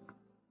minute.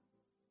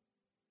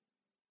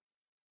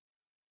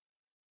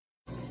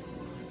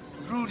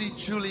 Rudy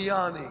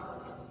Giuliani.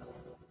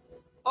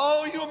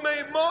 Oh, you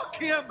may mock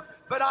him,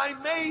 but I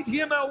made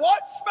him a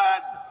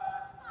watchman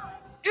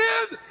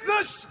in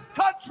this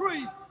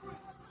country.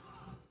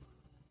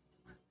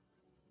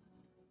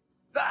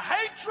 The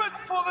hatred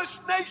for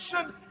this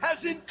nation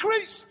has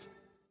increased.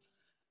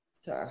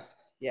 So,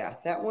 yeah,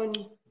 that one.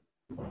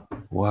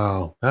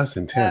 Wow, that's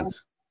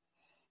intense.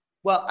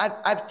 Well,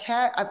 I've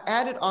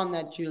added on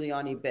that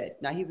Giuliani bit.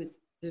 Now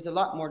there's a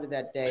lot more to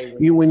that day.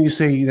 When you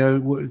say,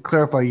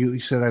 clarify, you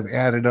said I've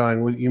added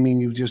on. What you mean?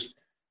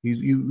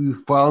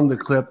 You found the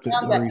clip clip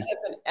and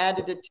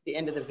added it to the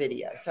end of the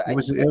video. So it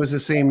was the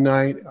same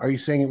night. Are you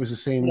saying it was the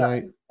same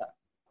night? No.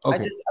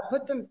 Okay. I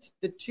put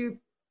the two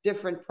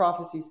different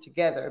prophecies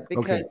together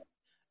because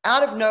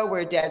out of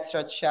nowhere, Dad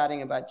starts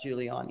shouting about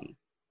Giuliani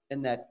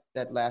in that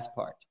last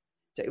part.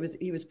 So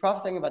he was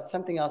prophesying about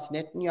something else,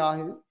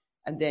 Netanyahu,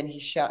 and then he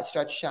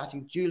starts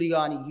shouting,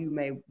 Giuliani, you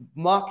may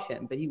mock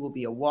him, but he will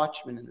be a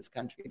watchman in this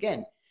country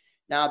again.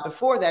 Now,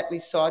 before that, we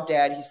saw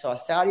Dad. He saw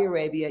Saudi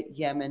Arabia,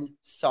 Yemen,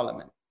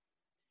 Solomon.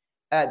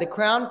 The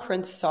Crown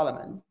Prince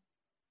Solomon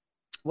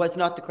was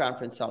not the Crown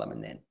Prince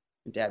Solomon then.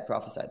 Dad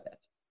prophesied that.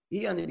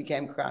 He only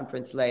became Crown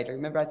Prince later.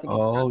 Remember, I think.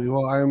 Oh,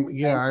 well, I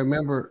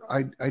remember.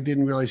 I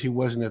didn't realize he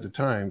wasn't at the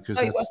time because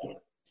he wasn't.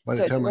 By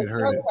the time I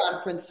heard it,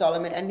 Crown Prince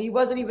Solomon, and he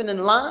wasn't even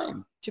in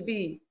line to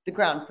be the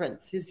Crown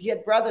Prince. He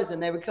had brothers,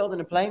 and they were killed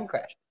in a plane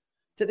crash.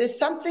 So there's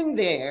something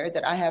there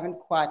that I haven't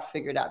quite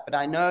figured out. But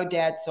I know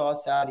Dad saw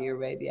Saudi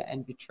Arabia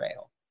and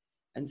betrayal,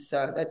 and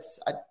so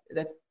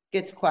that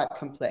gets quite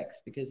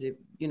complex because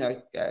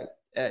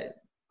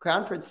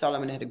Crown Prince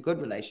Solomon had a good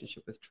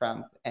relationship with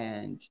Trump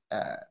and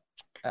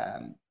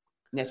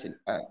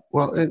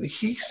well, and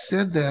he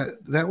said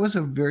that was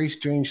a very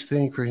strange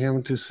thing for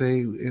him to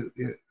say.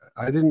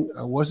 I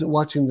wasn't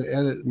watching the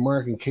edit,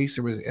 Mark, in case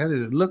there was an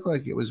edit. It looked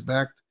like it was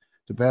back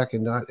to back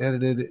and not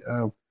edited.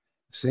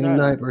 Same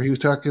night where he was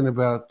talking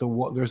about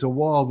there's a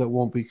wall that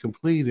won't be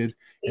completed,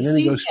 and then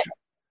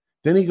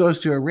he goes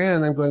to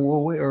Iran. I'm going,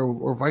 well, wait,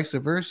 or vice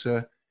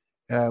versa,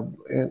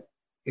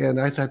 and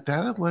I thought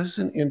that was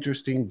an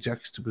interesting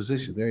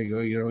juxtaposition. There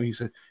you go. He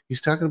said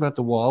he's talking about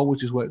the wall,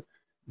 which is what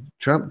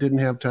Trump didn't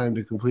have time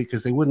to complete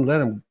because they wouldn't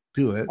let him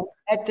do it.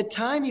 At the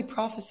time he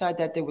prophesied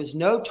that there was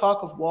no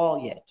talk of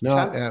wall yet.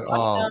 Not at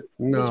all.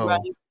 No. He was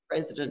running for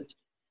president.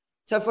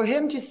 So for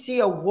him to see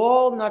a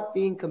wall not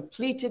being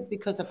completed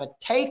because of a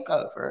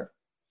takeover,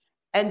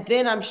 and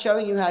then I'm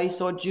showing you how he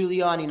saw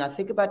Giuliani. Now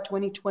think about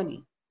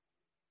 2020.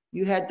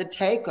 You had the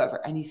takeover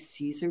and he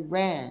sees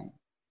Iran.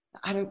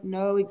 I don't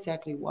know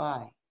exactly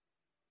why,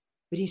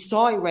 but he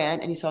saw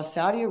Iran and he saw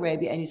Saudi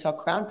Arabia and he saw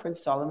Crown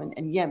Prince Solomon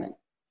and Yemen.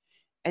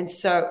 And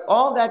so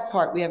all that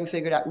part we haven't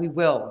figured out. We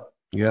will.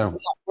 Yeah. This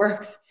is how it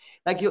works.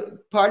 Like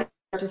part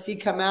of to see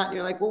come out and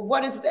you're like, well,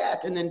 what is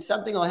that? And then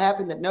something will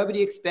happen that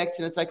nobody expects.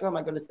 And it's like, oh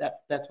my goodness,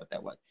 that's what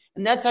that was.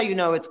 And that's how you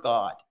know it's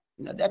God.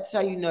 That's how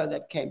you know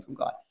that came from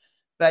God.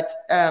 But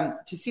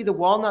to see the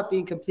wall not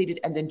being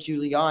completed, and then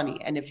Giuliani.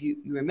 And if you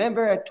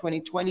remember at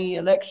 2020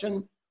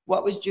 election,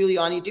 what was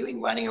Giuliani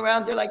doing? Running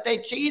around there like they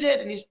cheated,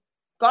 and he's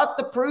got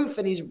the proof,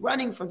 and he's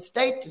running from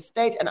state to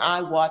state. And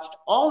I watched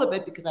all of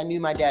it because I knew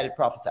my dad had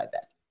prophesied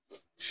that.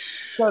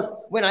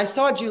 So when I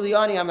saw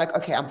Giuliani, I'm like,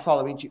 okay, I'm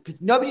following you,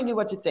 because nobody knew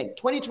what to think.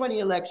 2020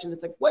 election,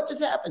 it's like, what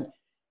just happened?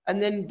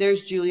 And then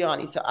there's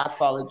Giuliani. So I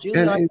followed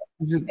Giuliani.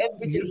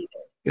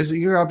 Is it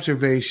your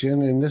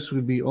observation, and this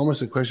would be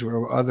almost a question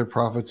for other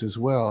prophets as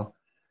well,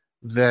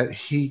 that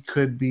he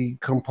could be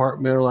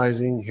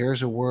compartmentalizing?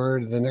 Here's a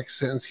word, the next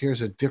sentence,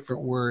 here's a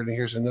different word, and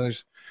here's another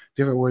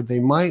different word. They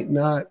might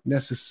not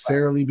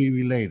necessarily be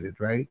related,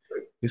 right?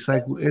 It's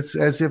like, it's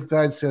as if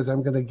God says,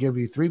 I'm going to give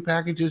you 3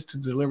 packages to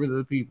deliver to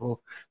the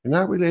people. They're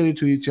not related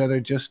to each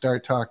other. Just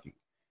start talking.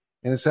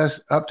 And it's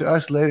up to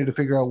us later to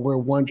figure out where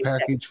one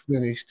package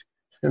finished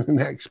and the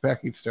next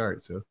package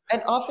starts. So,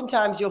 and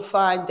oftentimes you'll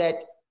find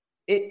that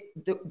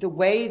the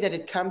way that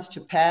it comes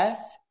to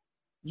pass,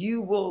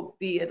 you will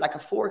be at like a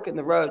fork in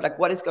the road, like,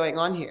 what is going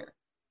on here?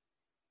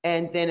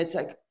 And then it's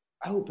like,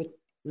 oh, but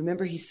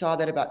remember he saw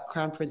that about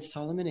Crown Prince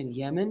Solomon in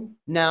Yemen?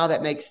 Now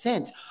that makes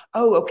sense.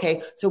 Oh,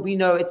 okay. So we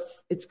know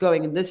it's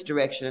going in this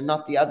direction and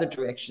not the other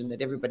direction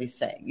that everybody's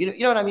saying. You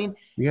know what I mean?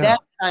 Yeah. That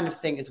kind of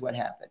thing is what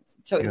happens.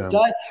 So it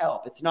does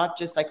help. It's not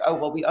just like, oh,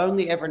 well, we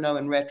only ever know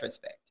in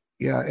retrospect.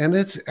 Yeah, and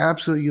it's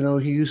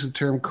absolutely, he used the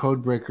term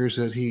code breakers,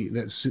 that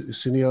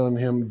Sunil and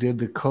him did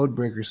the code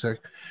breakers.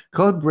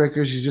 Code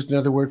breakers is just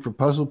another word for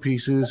puzzle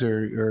pieces,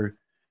 or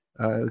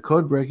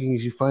code breaking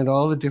is you find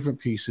all the different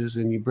pieces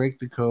and you break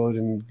the code,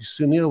 and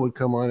Sunil would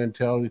come on and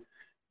tell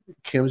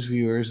Kim's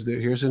viewers that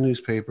here's a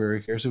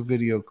newspaper, here's a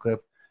video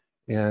clip.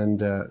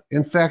 And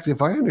in fact,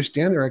 if I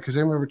understand it right, because I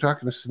remember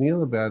talking to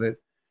Sunil about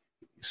it,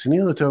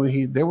 Sunil told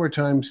me there were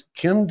times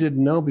Kim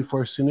didn't know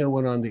before Sunil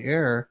went on the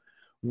air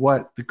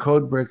what the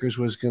code breakers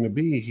was going to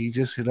be. He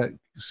just let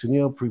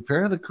Sunil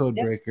prepare the code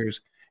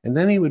breakers, and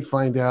then he would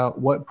find out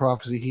what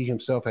prophecy he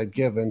himself had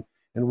given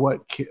and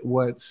what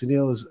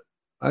Sunil's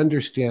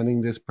understanding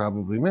this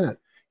probably meant.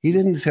 He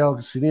didn't tell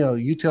Sunil,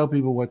 you tell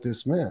people what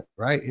this meant,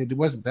 right? It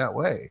wasn't that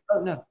way.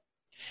 Oh, no,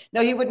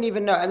 he wouldn't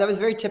even know. And that was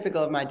very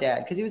typical of my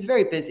dad, because he was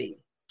very busy.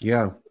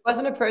 Yeah. He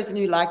wasn't a person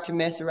who liked to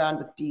mess around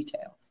with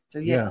details.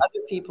 So he had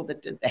other people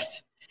that did that.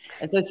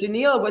 And so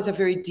Sunil was a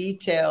very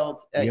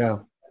detailed,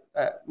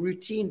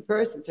 routine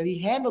person. So he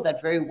handled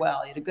that very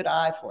well. He had a good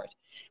eye for it.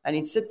 And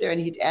he'd sit there and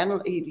he'd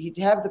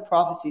have the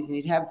prophecies, and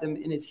he'd have them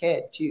in his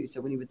head too. So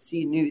when he would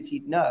see news,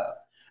 he'd know.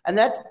 And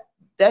that's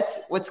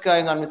what's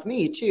going on with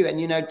me too. And,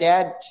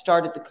 Dad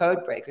started the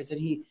code breakers, and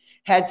he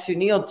had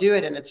Sunil do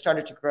it, and it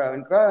started to grow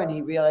and grow. And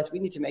he realized we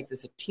need to make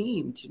this a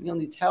team. Sunil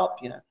needs help,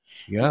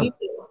 Yeah. He,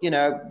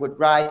 would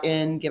write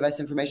in, give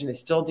us information. They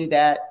still do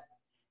that.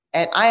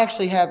 And I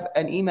actually have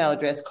an email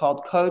address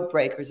called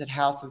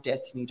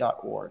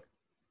codebreakers@houseofdestiny.org.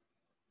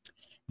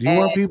 Do you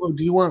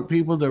want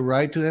people to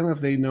write to them if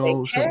they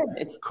know?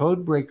 It's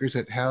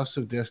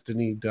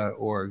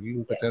codebreakers@houseofdestiny.org. You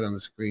can put that on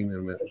the screen in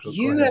a minute. If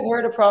you have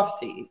heard a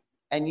prophecy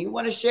and you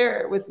want to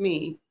share it with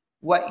me,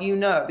 what you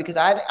know, because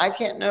I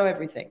can't know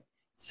everything.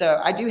 So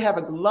I do have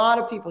a lot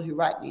of people who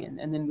write me, and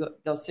then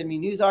they'll send me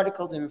news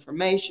articles and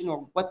information,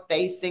 or what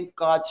they think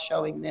God's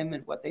showing them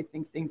and what they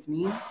think things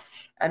mean.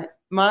 And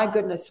my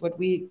goodness, what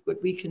we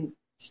can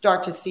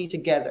start to see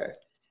together.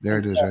 There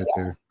it is, right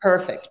there.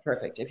 Perfect.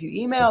 If you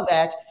email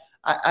that,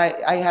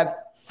 I have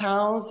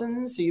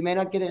thousands, so you may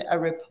not get a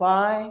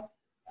reply,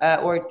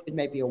 or it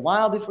may be a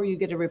while before you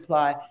get a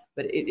reply,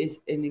 but it is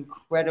an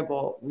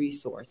incredible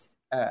resource.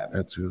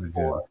 That's really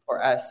good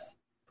for us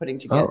putting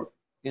together.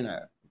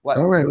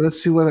 All right,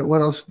 let's see what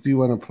else do you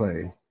want to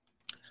play?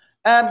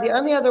 The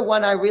only other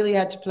one I really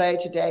had to play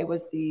today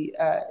was the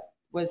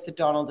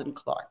Donald and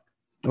Clark.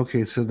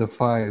 Okay, so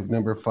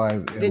number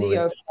 5.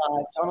 Video 5,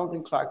 Donald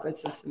and Clark.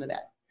 Let's listen to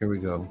that. Here we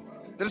go.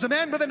 There's a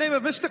man by the name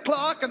of Mr.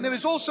 Clark, and there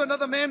is also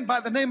another man by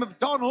the name of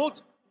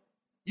Donald.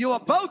 You are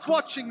both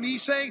watching me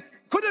saying,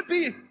 could it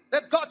be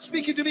that God's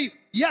speaking to me?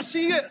 Yes,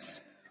 he is.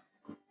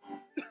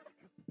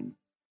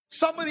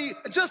 Somebody,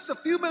 just a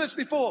few minutes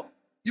before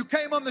you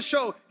came on the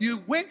show,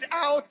 you went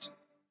out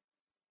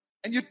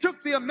and you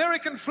took the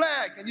American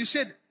flag and you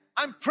said,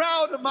 I'm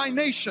proud of my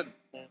nation.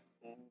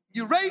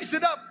 You raised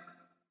it up,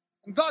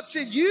 and God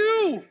said,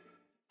 you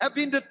have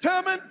been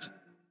determined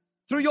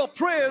through your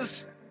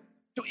prayers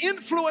to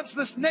influence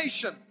this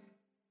nation.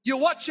 You're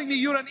watching me.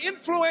 You're an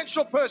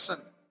influential person.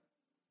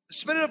 The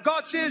Spirit of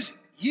God says,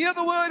 hear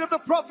the word of the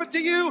prophet to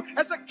you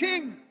as a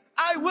king.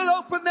 I will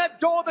open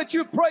that door that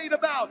you prayed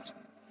about.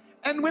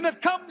 And when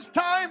it comes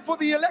time for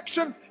the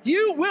election,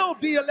 you will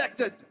be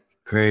elected.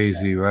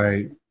 Crazy,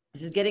 right?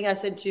 This is getting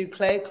us into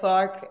Clay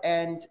Clark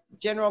and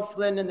General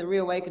Flynn and the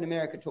Reawaken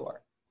America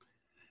tour.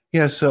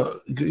 Yeah,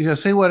 so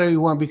say whatever you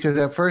want, because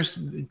at first,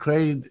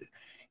 Clay,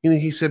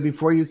 he said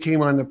before you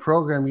came on the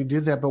program, you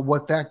did that. But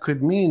what that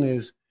could mean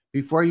is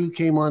before you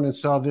came on and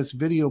saw this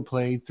video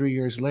played 3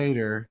 years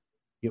later,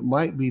 it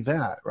might be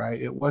that,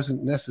 right? It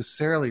wasn't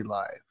necessarily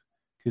live,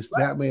 because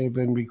that may have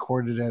been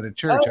recorded at a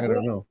church. I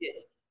don't know.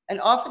 Yes. And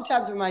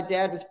oftentimes when my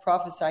dad was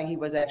prophesying, he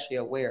was actually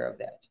aware of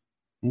that.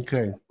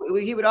 Okay.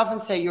 He would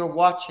often say, "You're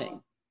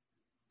watching."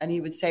 And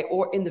he would say,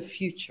 "Or in the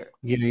future."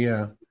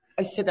 Yeah.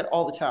 I said that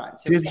all the time.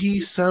 So did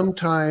he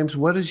sometimes,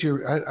 what is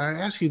your, I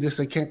asked you this,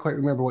 I can't quite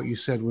remember what you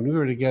said when we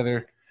were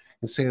together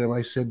in Salem.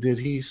 I said, did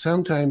he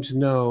sometimes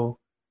know,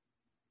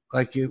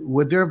 like,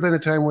 would there have been a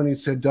time when he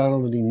said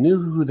Donald and he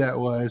knew who that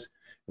was,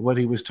 what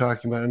he was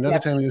talking about? Another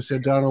time he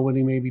said Donald when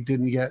he maybe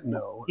didn't yet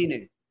know. He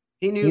knew.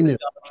 He knew it was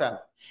Donald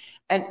Trump.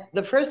 And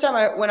the first time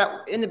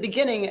in the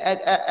beginning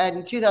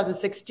in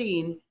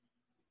 2016,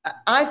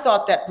 I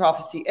thought that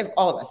prophecy,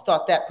 all of us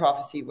thought that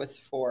prophecy was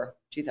for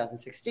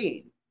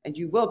 2016, and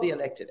you will be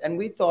elected. And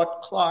we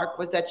thought Clark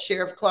was that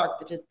Sheriff Clark,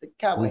 that is the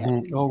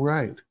cowboy. Oh,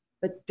 right.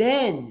 But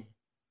then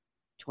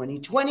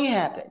 2020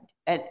 happened,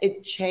 and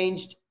it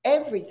changed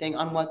everything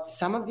on what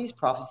some of these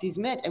prophecies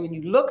meant. And when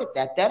you look at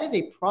that, that is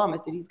a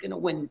promise that he's going to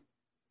win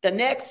the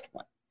next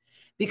one,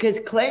 because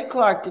Clay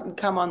Clark didn't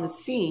come on the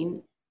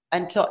scene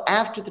until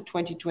after the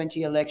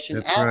 2020 election.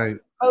 That's right.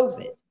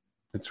 COVID.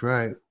 That's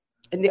right.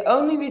 And the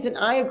only reason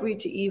I agreed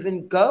to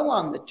even go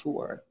on the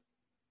tour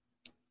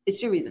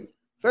is 2 reasons.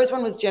 First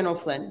one was General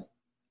Flynn.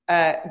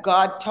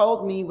 God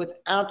told me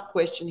without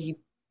question, he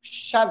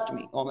shoved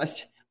me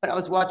almost when I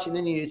was watching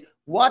the news.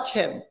 Watch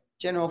him,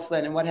 General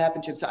Flynn, and what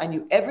happened to him. So I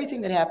knew everything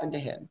that happened to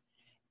him.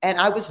 And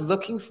I was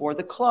looking for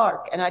the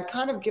Clark. And I'd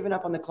kind of given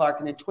up on the Clark.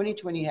 And then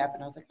 2020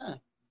 happened. I was like, huh.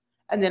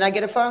 And then I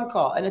get a phone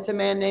call. And it's a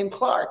man named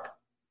Clark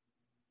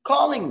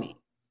calling me.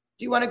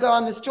 Do you want to go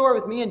on this tour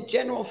with me and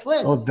General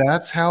Flynn? Oh,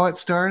 that's how it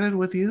started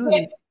with you?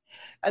 Yes.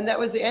 And that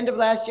was the end of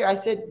last year. I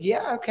said,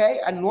 yeah, okay.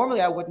 And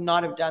normally I would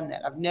not have done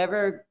that. I've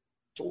never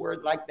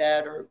toured like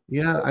that.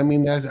 I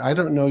mean, I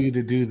don't know you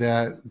to do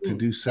that, to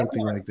do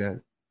something like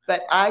that.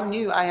 But I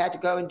knew I had to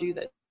go and do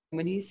that.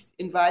 When he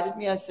invited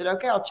me, I said,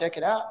 okay, I'll check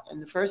it out.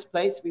 And the first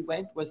place we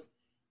went was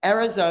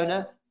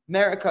Arizona,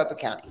 Maricopa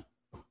County.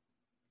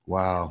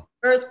 Wow.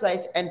 First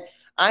place. And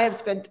I have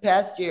spent the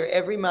past year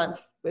every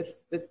month with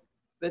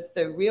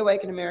the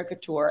Reawaken America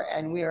tour,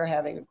 and we are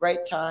having a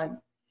great time.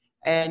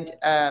 And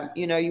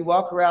you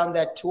walk around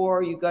that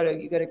tour, you go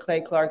to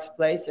Clay Clark's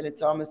place, and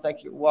it's almost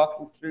like you're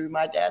walking through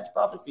my dad's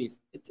prophecies.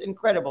 It's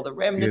incredible. The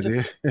remnant of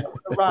the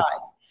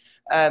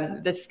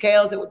rise, the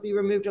scales that would be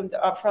removed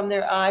from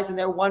their eyes, and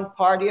they're one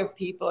party of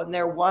people, and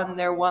they're one.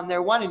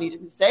 And he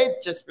didn't say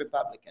just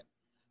Republican,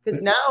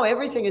 because now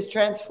everything is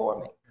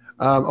transforming.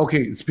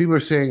 Okay, so people are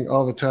saying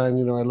all the time,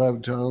 I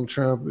love Donald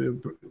Trump.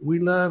 We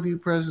love you,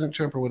 President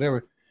Trump, or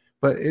whatever.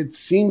 But it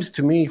seems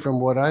to me,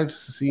 from what I've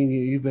seen,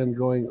 you've been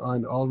going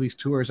on all these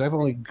tours. I've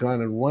only gone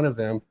on one of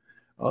them,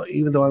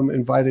 even though I'm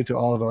invited to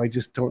all of them. I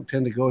just don't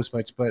tend to go as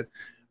much. But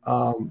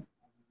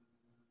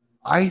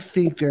I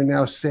think they're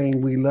now saying,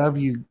 we love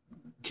you,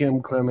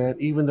 Clement,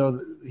 even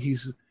though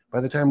by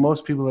the time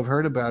most people have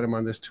heard about him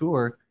on this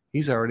tour,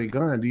 he's already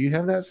gone. Do you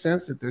have that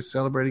sense that they're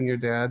celebrating your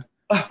dad?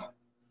 Oh,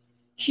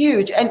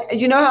 huge. And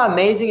you know how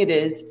amazing it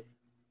is?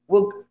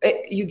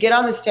 You get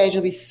on the stage,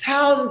 there'll be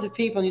thousands of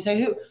people, and you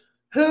say,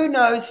 who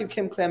knows who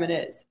Kim Clement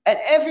is? And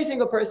every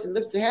single person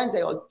lifts their hands.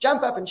 They all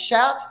jump up and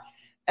shout.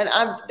 And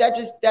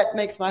that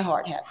makes my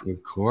heart happy.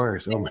 Of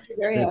course. Oh, my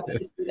very happy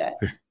to see that.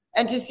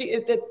 And to see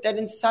that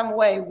in some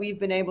way we've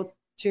been able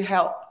to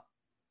help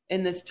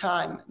in this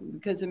time,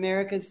 because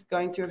America's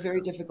going through a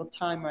very difficult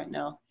time right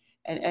now.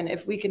 And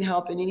if we can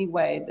help in any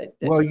way that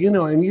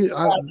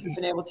I've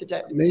been able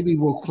to maybe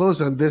we'll close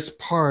on this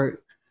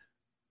part,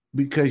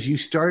 because you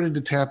started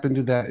to tap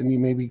into that, and you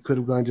maybe could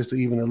have gone just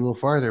even a little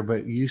farther,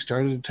 but you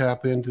started to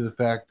tap into the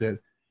fact that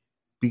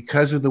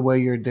because of the way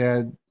your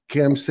dad,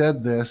 Kim,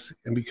 said this,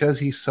 and because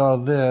he saw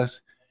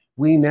this,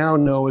 we now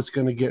know it's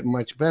going to get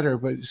much better.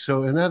 But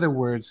so in other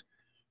words,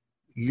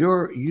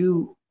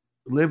 you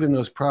live in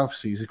those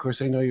prophecies. Of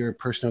course, I know you're a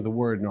person of the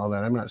word and all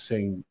that. I'm not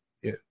saying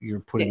you're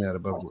putting that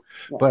above,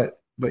 but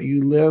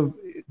you live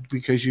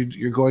because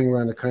you're going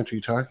around the country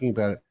talking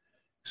about it.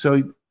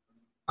 So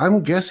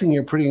I'm guessing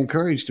you're pretty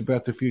encouraged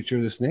about the future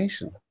of this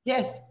nation.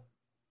 Yes,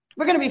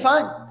 we're going to be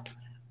fine.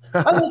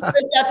 I'm a little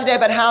stressed out today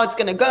about how it's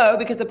going to go,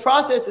 because the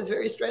process is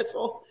very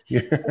stressful.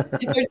 Yeah.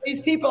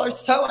 These people are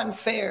so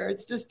unfair.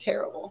 It's just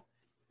terrible.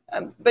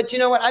 But you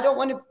know what? I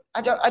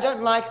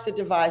don't like the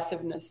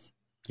divisiveness.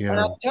 Yeah. And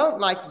I don't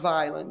like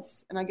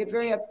violence. And I get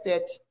very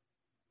upset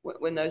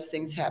when those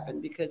things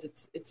happen, because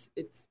it's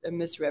a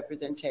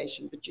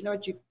misrepresentation. But you know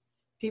what?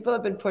 People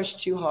have been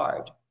pushed too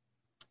hard.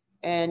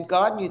 And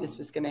God knew this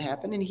was going to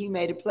happen, and he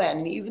made a plan.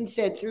 And he even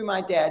said through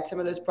my dad, some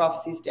of those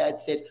prophecies dad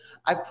said,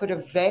 I've put a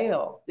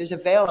veil. There's a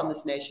veil on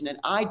this nation, and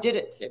I did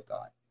it, said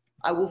God.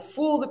 I will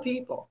fool the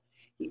people.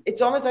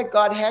 It's almost like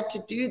God had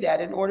to do that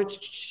in order to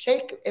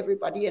shake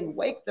everybody and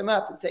wake them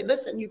up and say,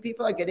 listen, you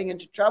people are getting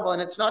into trouble,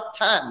 and it's not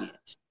time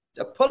yet.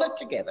 So pull it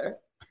together.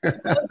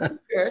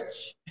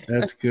 Church.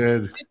 That's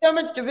good. There's so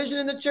much division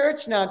in the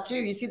church now, too.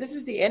 You see, this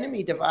is the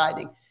enemy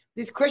dividing.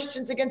 These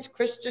Christians against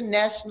Christian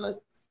nationalists.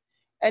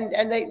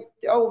 And they,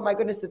 oh my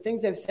goodness, the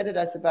things they've said at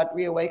us about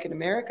Reawaken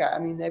America. I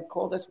mean, they've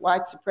called us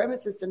white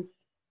supremacists, and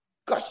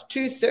gosh,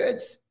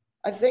 2/3,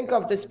 I think,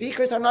 of the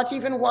speakers are not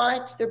even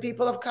white. They're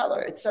people of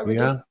color. It's so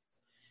ridiculous.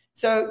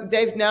 So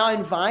they've now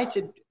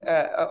invited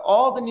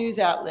all the news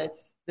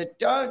outlets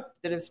that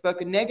have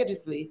spoken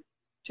negatively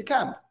to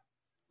come.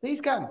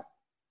 Please come,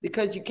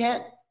 because you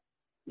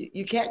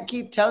can't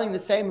keep telling the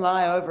same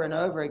lie over and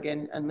over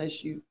again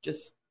unless you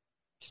just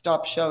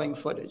stop showing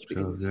footage,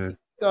 because what's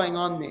going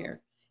on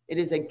there. It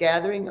is a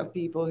gathering of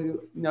people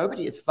who,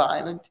 nobody is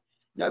violent.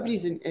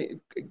 Nobody's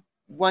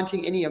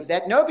wanting any of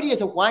that. Nobody is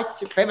a white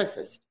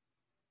supremacist.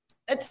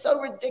 That's so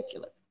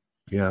ridiculous.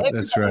 Yeah, Everybody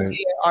that's right.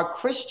 Here are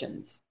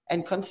Christians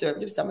and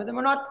conservatives. Some of them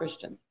are not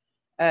Christians.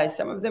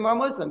 Some of them are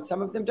Muslims.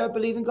 Some of them don't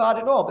believe in God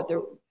at all. But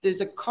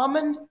there's a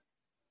common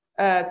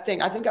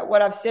thing. I think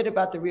what I've said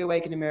about the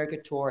Reawaken America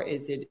tour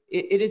is it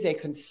is a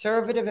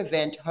conservative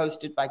event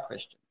hosted by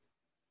Christians.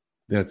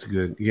 That's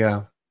good.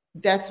 Yeah.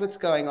 That's what's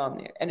going on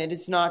there. And it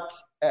is not,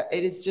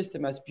 it is just the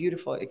most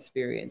beautiful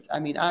experience. I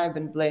mean, I have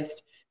been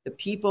blessed. The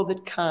people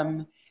that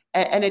come,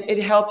 and it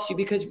helps you,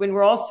 because when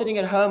we're all sitting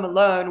at home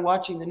alone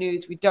watching the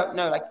news, we don't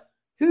know, like,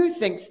 who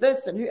thinks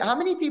this and how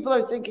many people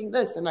are thinking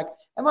this, and like,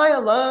 am I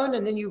alone?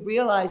 And then you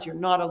realize you're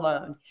not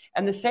alone.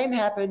 And the same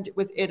happened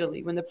with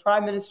Italy. When the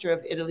prime minister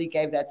of Italy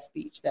gave that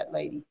speech, that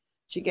lady,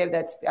 she gave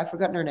that, I've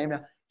forgotten her name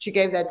now. She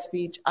gave that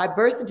speech. I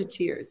burst into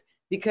tears,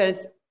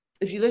 because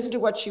if you listen to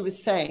what she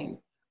was saying,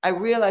 I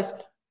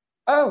realized,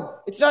 oh,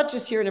 it's not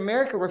just here in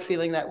America we're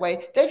feeling that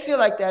way. They feel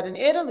like that in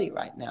Italy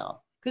right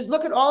now. Because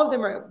look at all of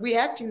them are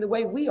reacting the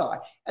way we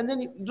are. And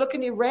then you look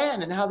in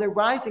Iran and how they're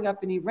rising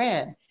up in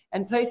Iran,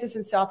 and places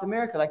in South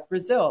America like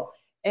Brazil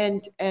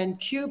and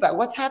Cuba.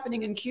 What's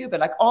happening in Cuba?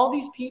 Like, all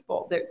these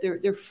people,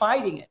 they're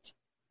fighting it.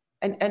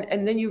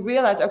 And then you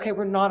realize, okay,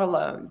 we're not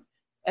alone.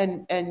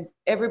 And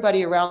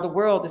everybody around the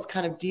world is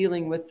kind of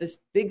dealing with this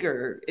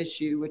bigger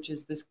issue, which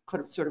is this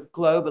sort of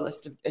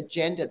globalist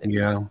agenda that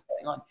we're going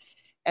on.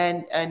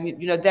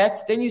 And you know,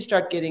 that's, then you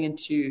start getting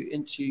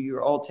into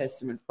your Old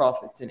Testament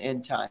prophets and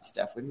end time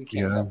stuff, when we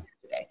can't go here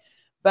today.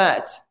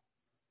 But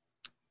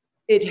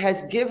it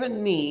has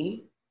given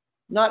me,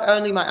 not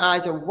only my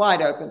eyes are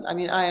wide open, I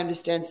mean, I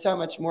understand so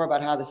much more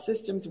about how the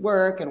systems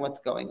work and what's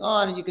going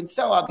on. And you can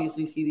so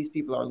obviously see these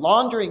people are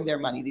laundering their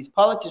money. These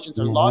politicians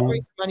are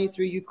laundering money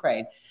through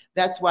Ukraine.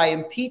 That's why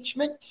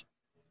impeachment,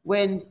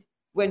 when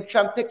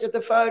Trump picked up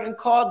the phone and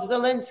called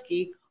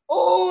Zelensky,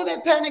 oh, they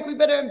panic, we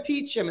better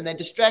impeach him. And they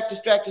distract,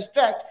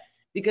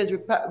 because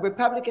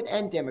Republican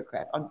and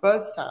Democrat on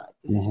both sides.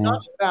 This is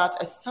not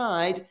about a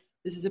side.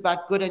 This is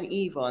about good and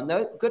evil.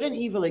 And good and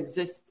evil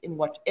exists in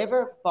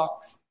whatever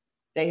box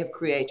they have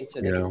created. So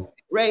they can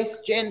race,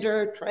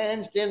 gender,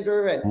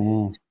 transgender,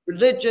 and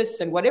religious,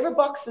 and whatever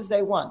boxes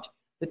they want.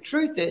 The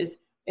truth is,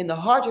 in the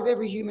heart of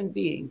every human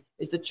being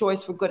is the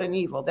choice for good and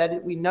evil.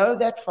 That we know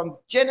that from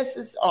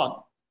Genesis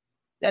on.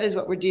 That is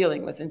what we're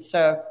dealing with. And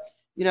so,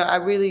 you know,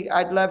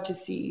 I'd love to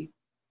see,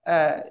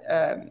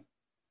 I'm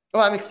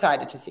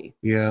excited to see.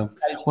 Yeah.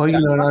 Well, you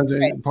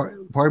know,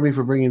 pardon me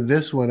for bringing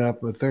this one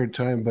up a third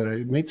time, but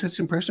it made such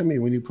an impression on me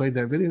when you played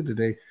that video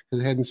today,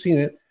 because I hadn't seen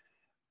it.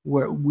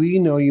 Where we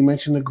know, you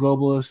mentioned the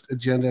globalist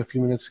agenda a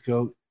few minutes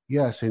ago.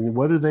 Yes. And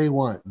what do they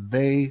want?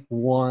 They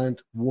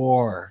want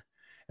war.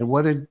 And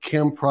what did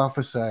Kim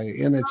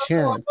prophesy in a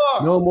chant?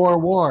 No more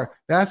war.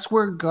 That's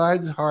where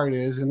God's heart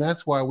is. And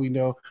that's why we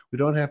know we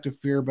don't have to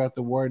fear about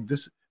the war.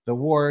 The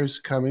war is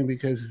coming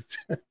because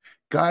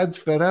God's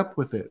fed up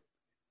with it,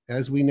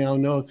 as we now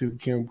know through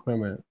Kim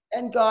Clement.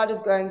 And God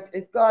is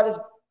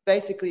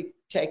basically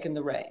taken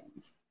the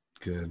reins.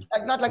 Good.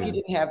 Not like he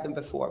didn't have them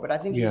before, but I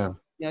think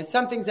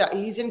some things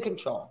he's in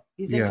control.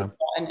 He's in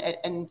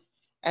control.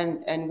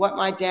 And what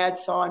my dad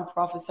saw and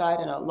prophesied,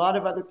 and a lot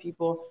of other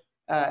people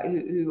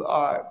who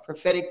are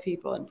prophetic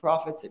people and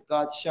prophets that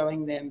God's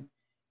showing them,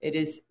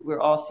 we're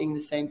all seeing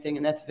the same thing,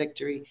 and that's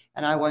victory.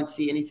 And I won't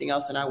see anything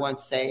else, and I won't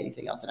say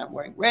anything else. And I'm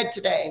wearing red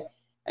today,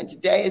 and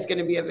today is going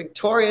to be a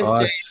victorious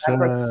day.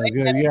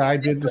 Good. Yeah, I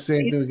did the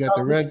same thing. We got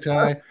the red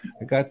tie.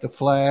 I got the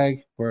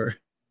flag.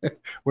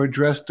 We're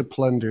dressed to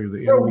plunder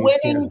the We're enemy.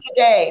 winning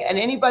today. And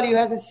anybody who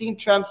hasn't seen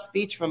Trump's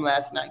speech from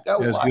last night, go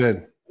watch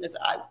it.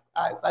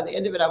 I by the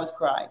end of it, I was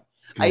crying.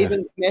 Good. I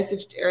even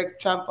messaged Eric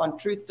Trump on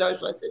Truth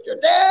Social. I said, "Your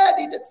dad,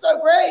 he did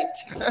so great."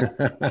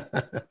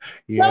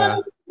 Yeah.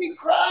 We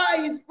cry.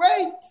 He's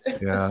great.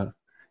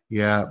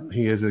 Yeah,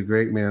 he is a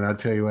great man. I'll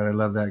tell you what, I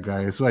love that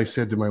guy. That's what I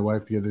said to my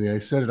wife the other day. I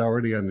said it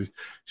already on the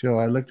show.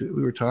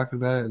 We were talking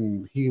about it,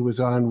 and he was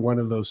on one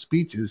of those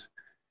speeches.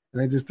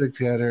 And I just looked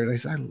at her and I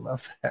said, I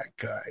love that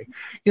guy.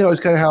 You know,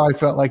 it's kind of how I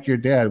felt like your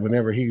dad.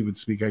 Whenever he would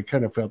speak, I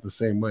kind of felt the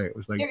same way. It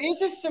was like, there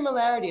is a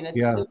similarity. And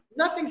there's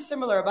nothing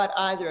similar about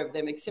either of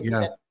them except for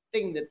that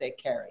thing that they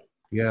carry.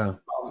 Yeah.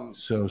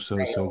 So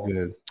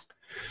good.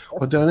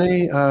 Well,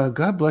 Donne,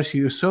 God bless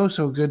you. So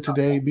good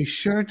today. Be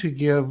sure to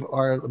give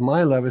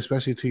my love,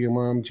 especially to your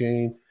mom,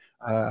 Jane.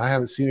 I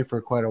haven't seen her for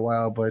quite a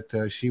while, but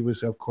she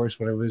was, of course,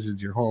 when I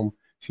visited your home,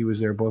 she was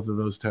there both of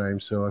those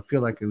times. So I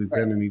feel like we've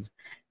been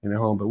in a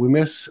home, but we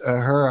miss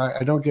her.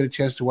 I don't get a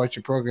chance to watch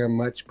your program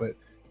much, but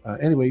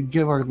anyway,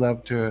 give our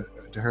love to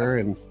her,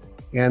 and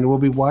we'll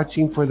be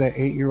watching for that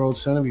 8-year-old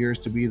son of yours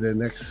to be the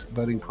next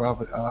budding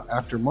prophet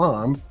after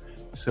mom.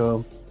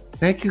 So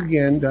Thank you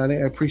again, Donnie.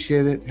 I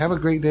appreciate it. Have a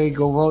great day.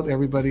 Go vote,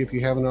 everybody, if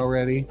you haven't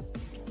already.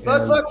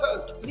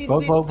 Vote. Please,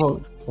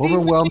 vote.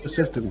 Overwhelm the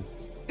system.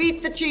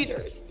 Beat the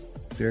cheaters.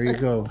 There you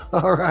go.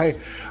 All right.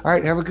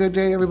 Have a good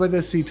day, everybody.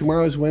 Let's see.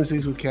 Tomorrow is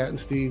Wednesdays with Kat and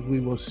Steve. We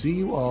will see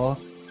you all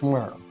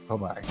tomorrow.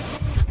 Bye-bye.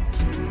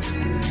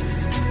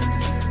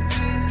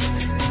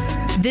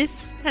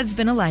 This has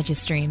been Elijah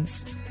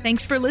Streams.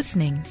 Thanks for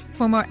listening.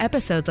 For more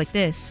episodes like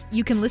this,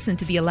 you can listen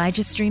to the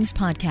Elijah Streams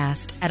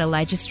podcast at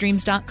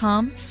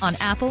ElijahStreams.com on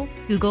Apple,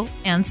 Google,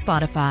 and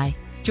Spotify.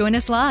 Join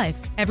us live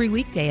every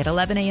weekday at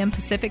 11 a.m.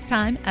 Pacific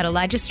Time at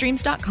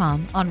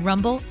ElijahStreams.com on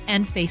Rumble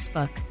and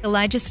Facebook.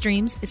 Elijah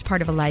Streams is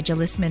part of Elijah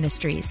List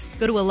Ministries.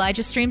 Go to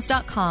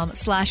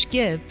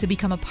ElijahStreams.com/give to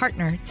become a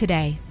partner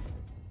today.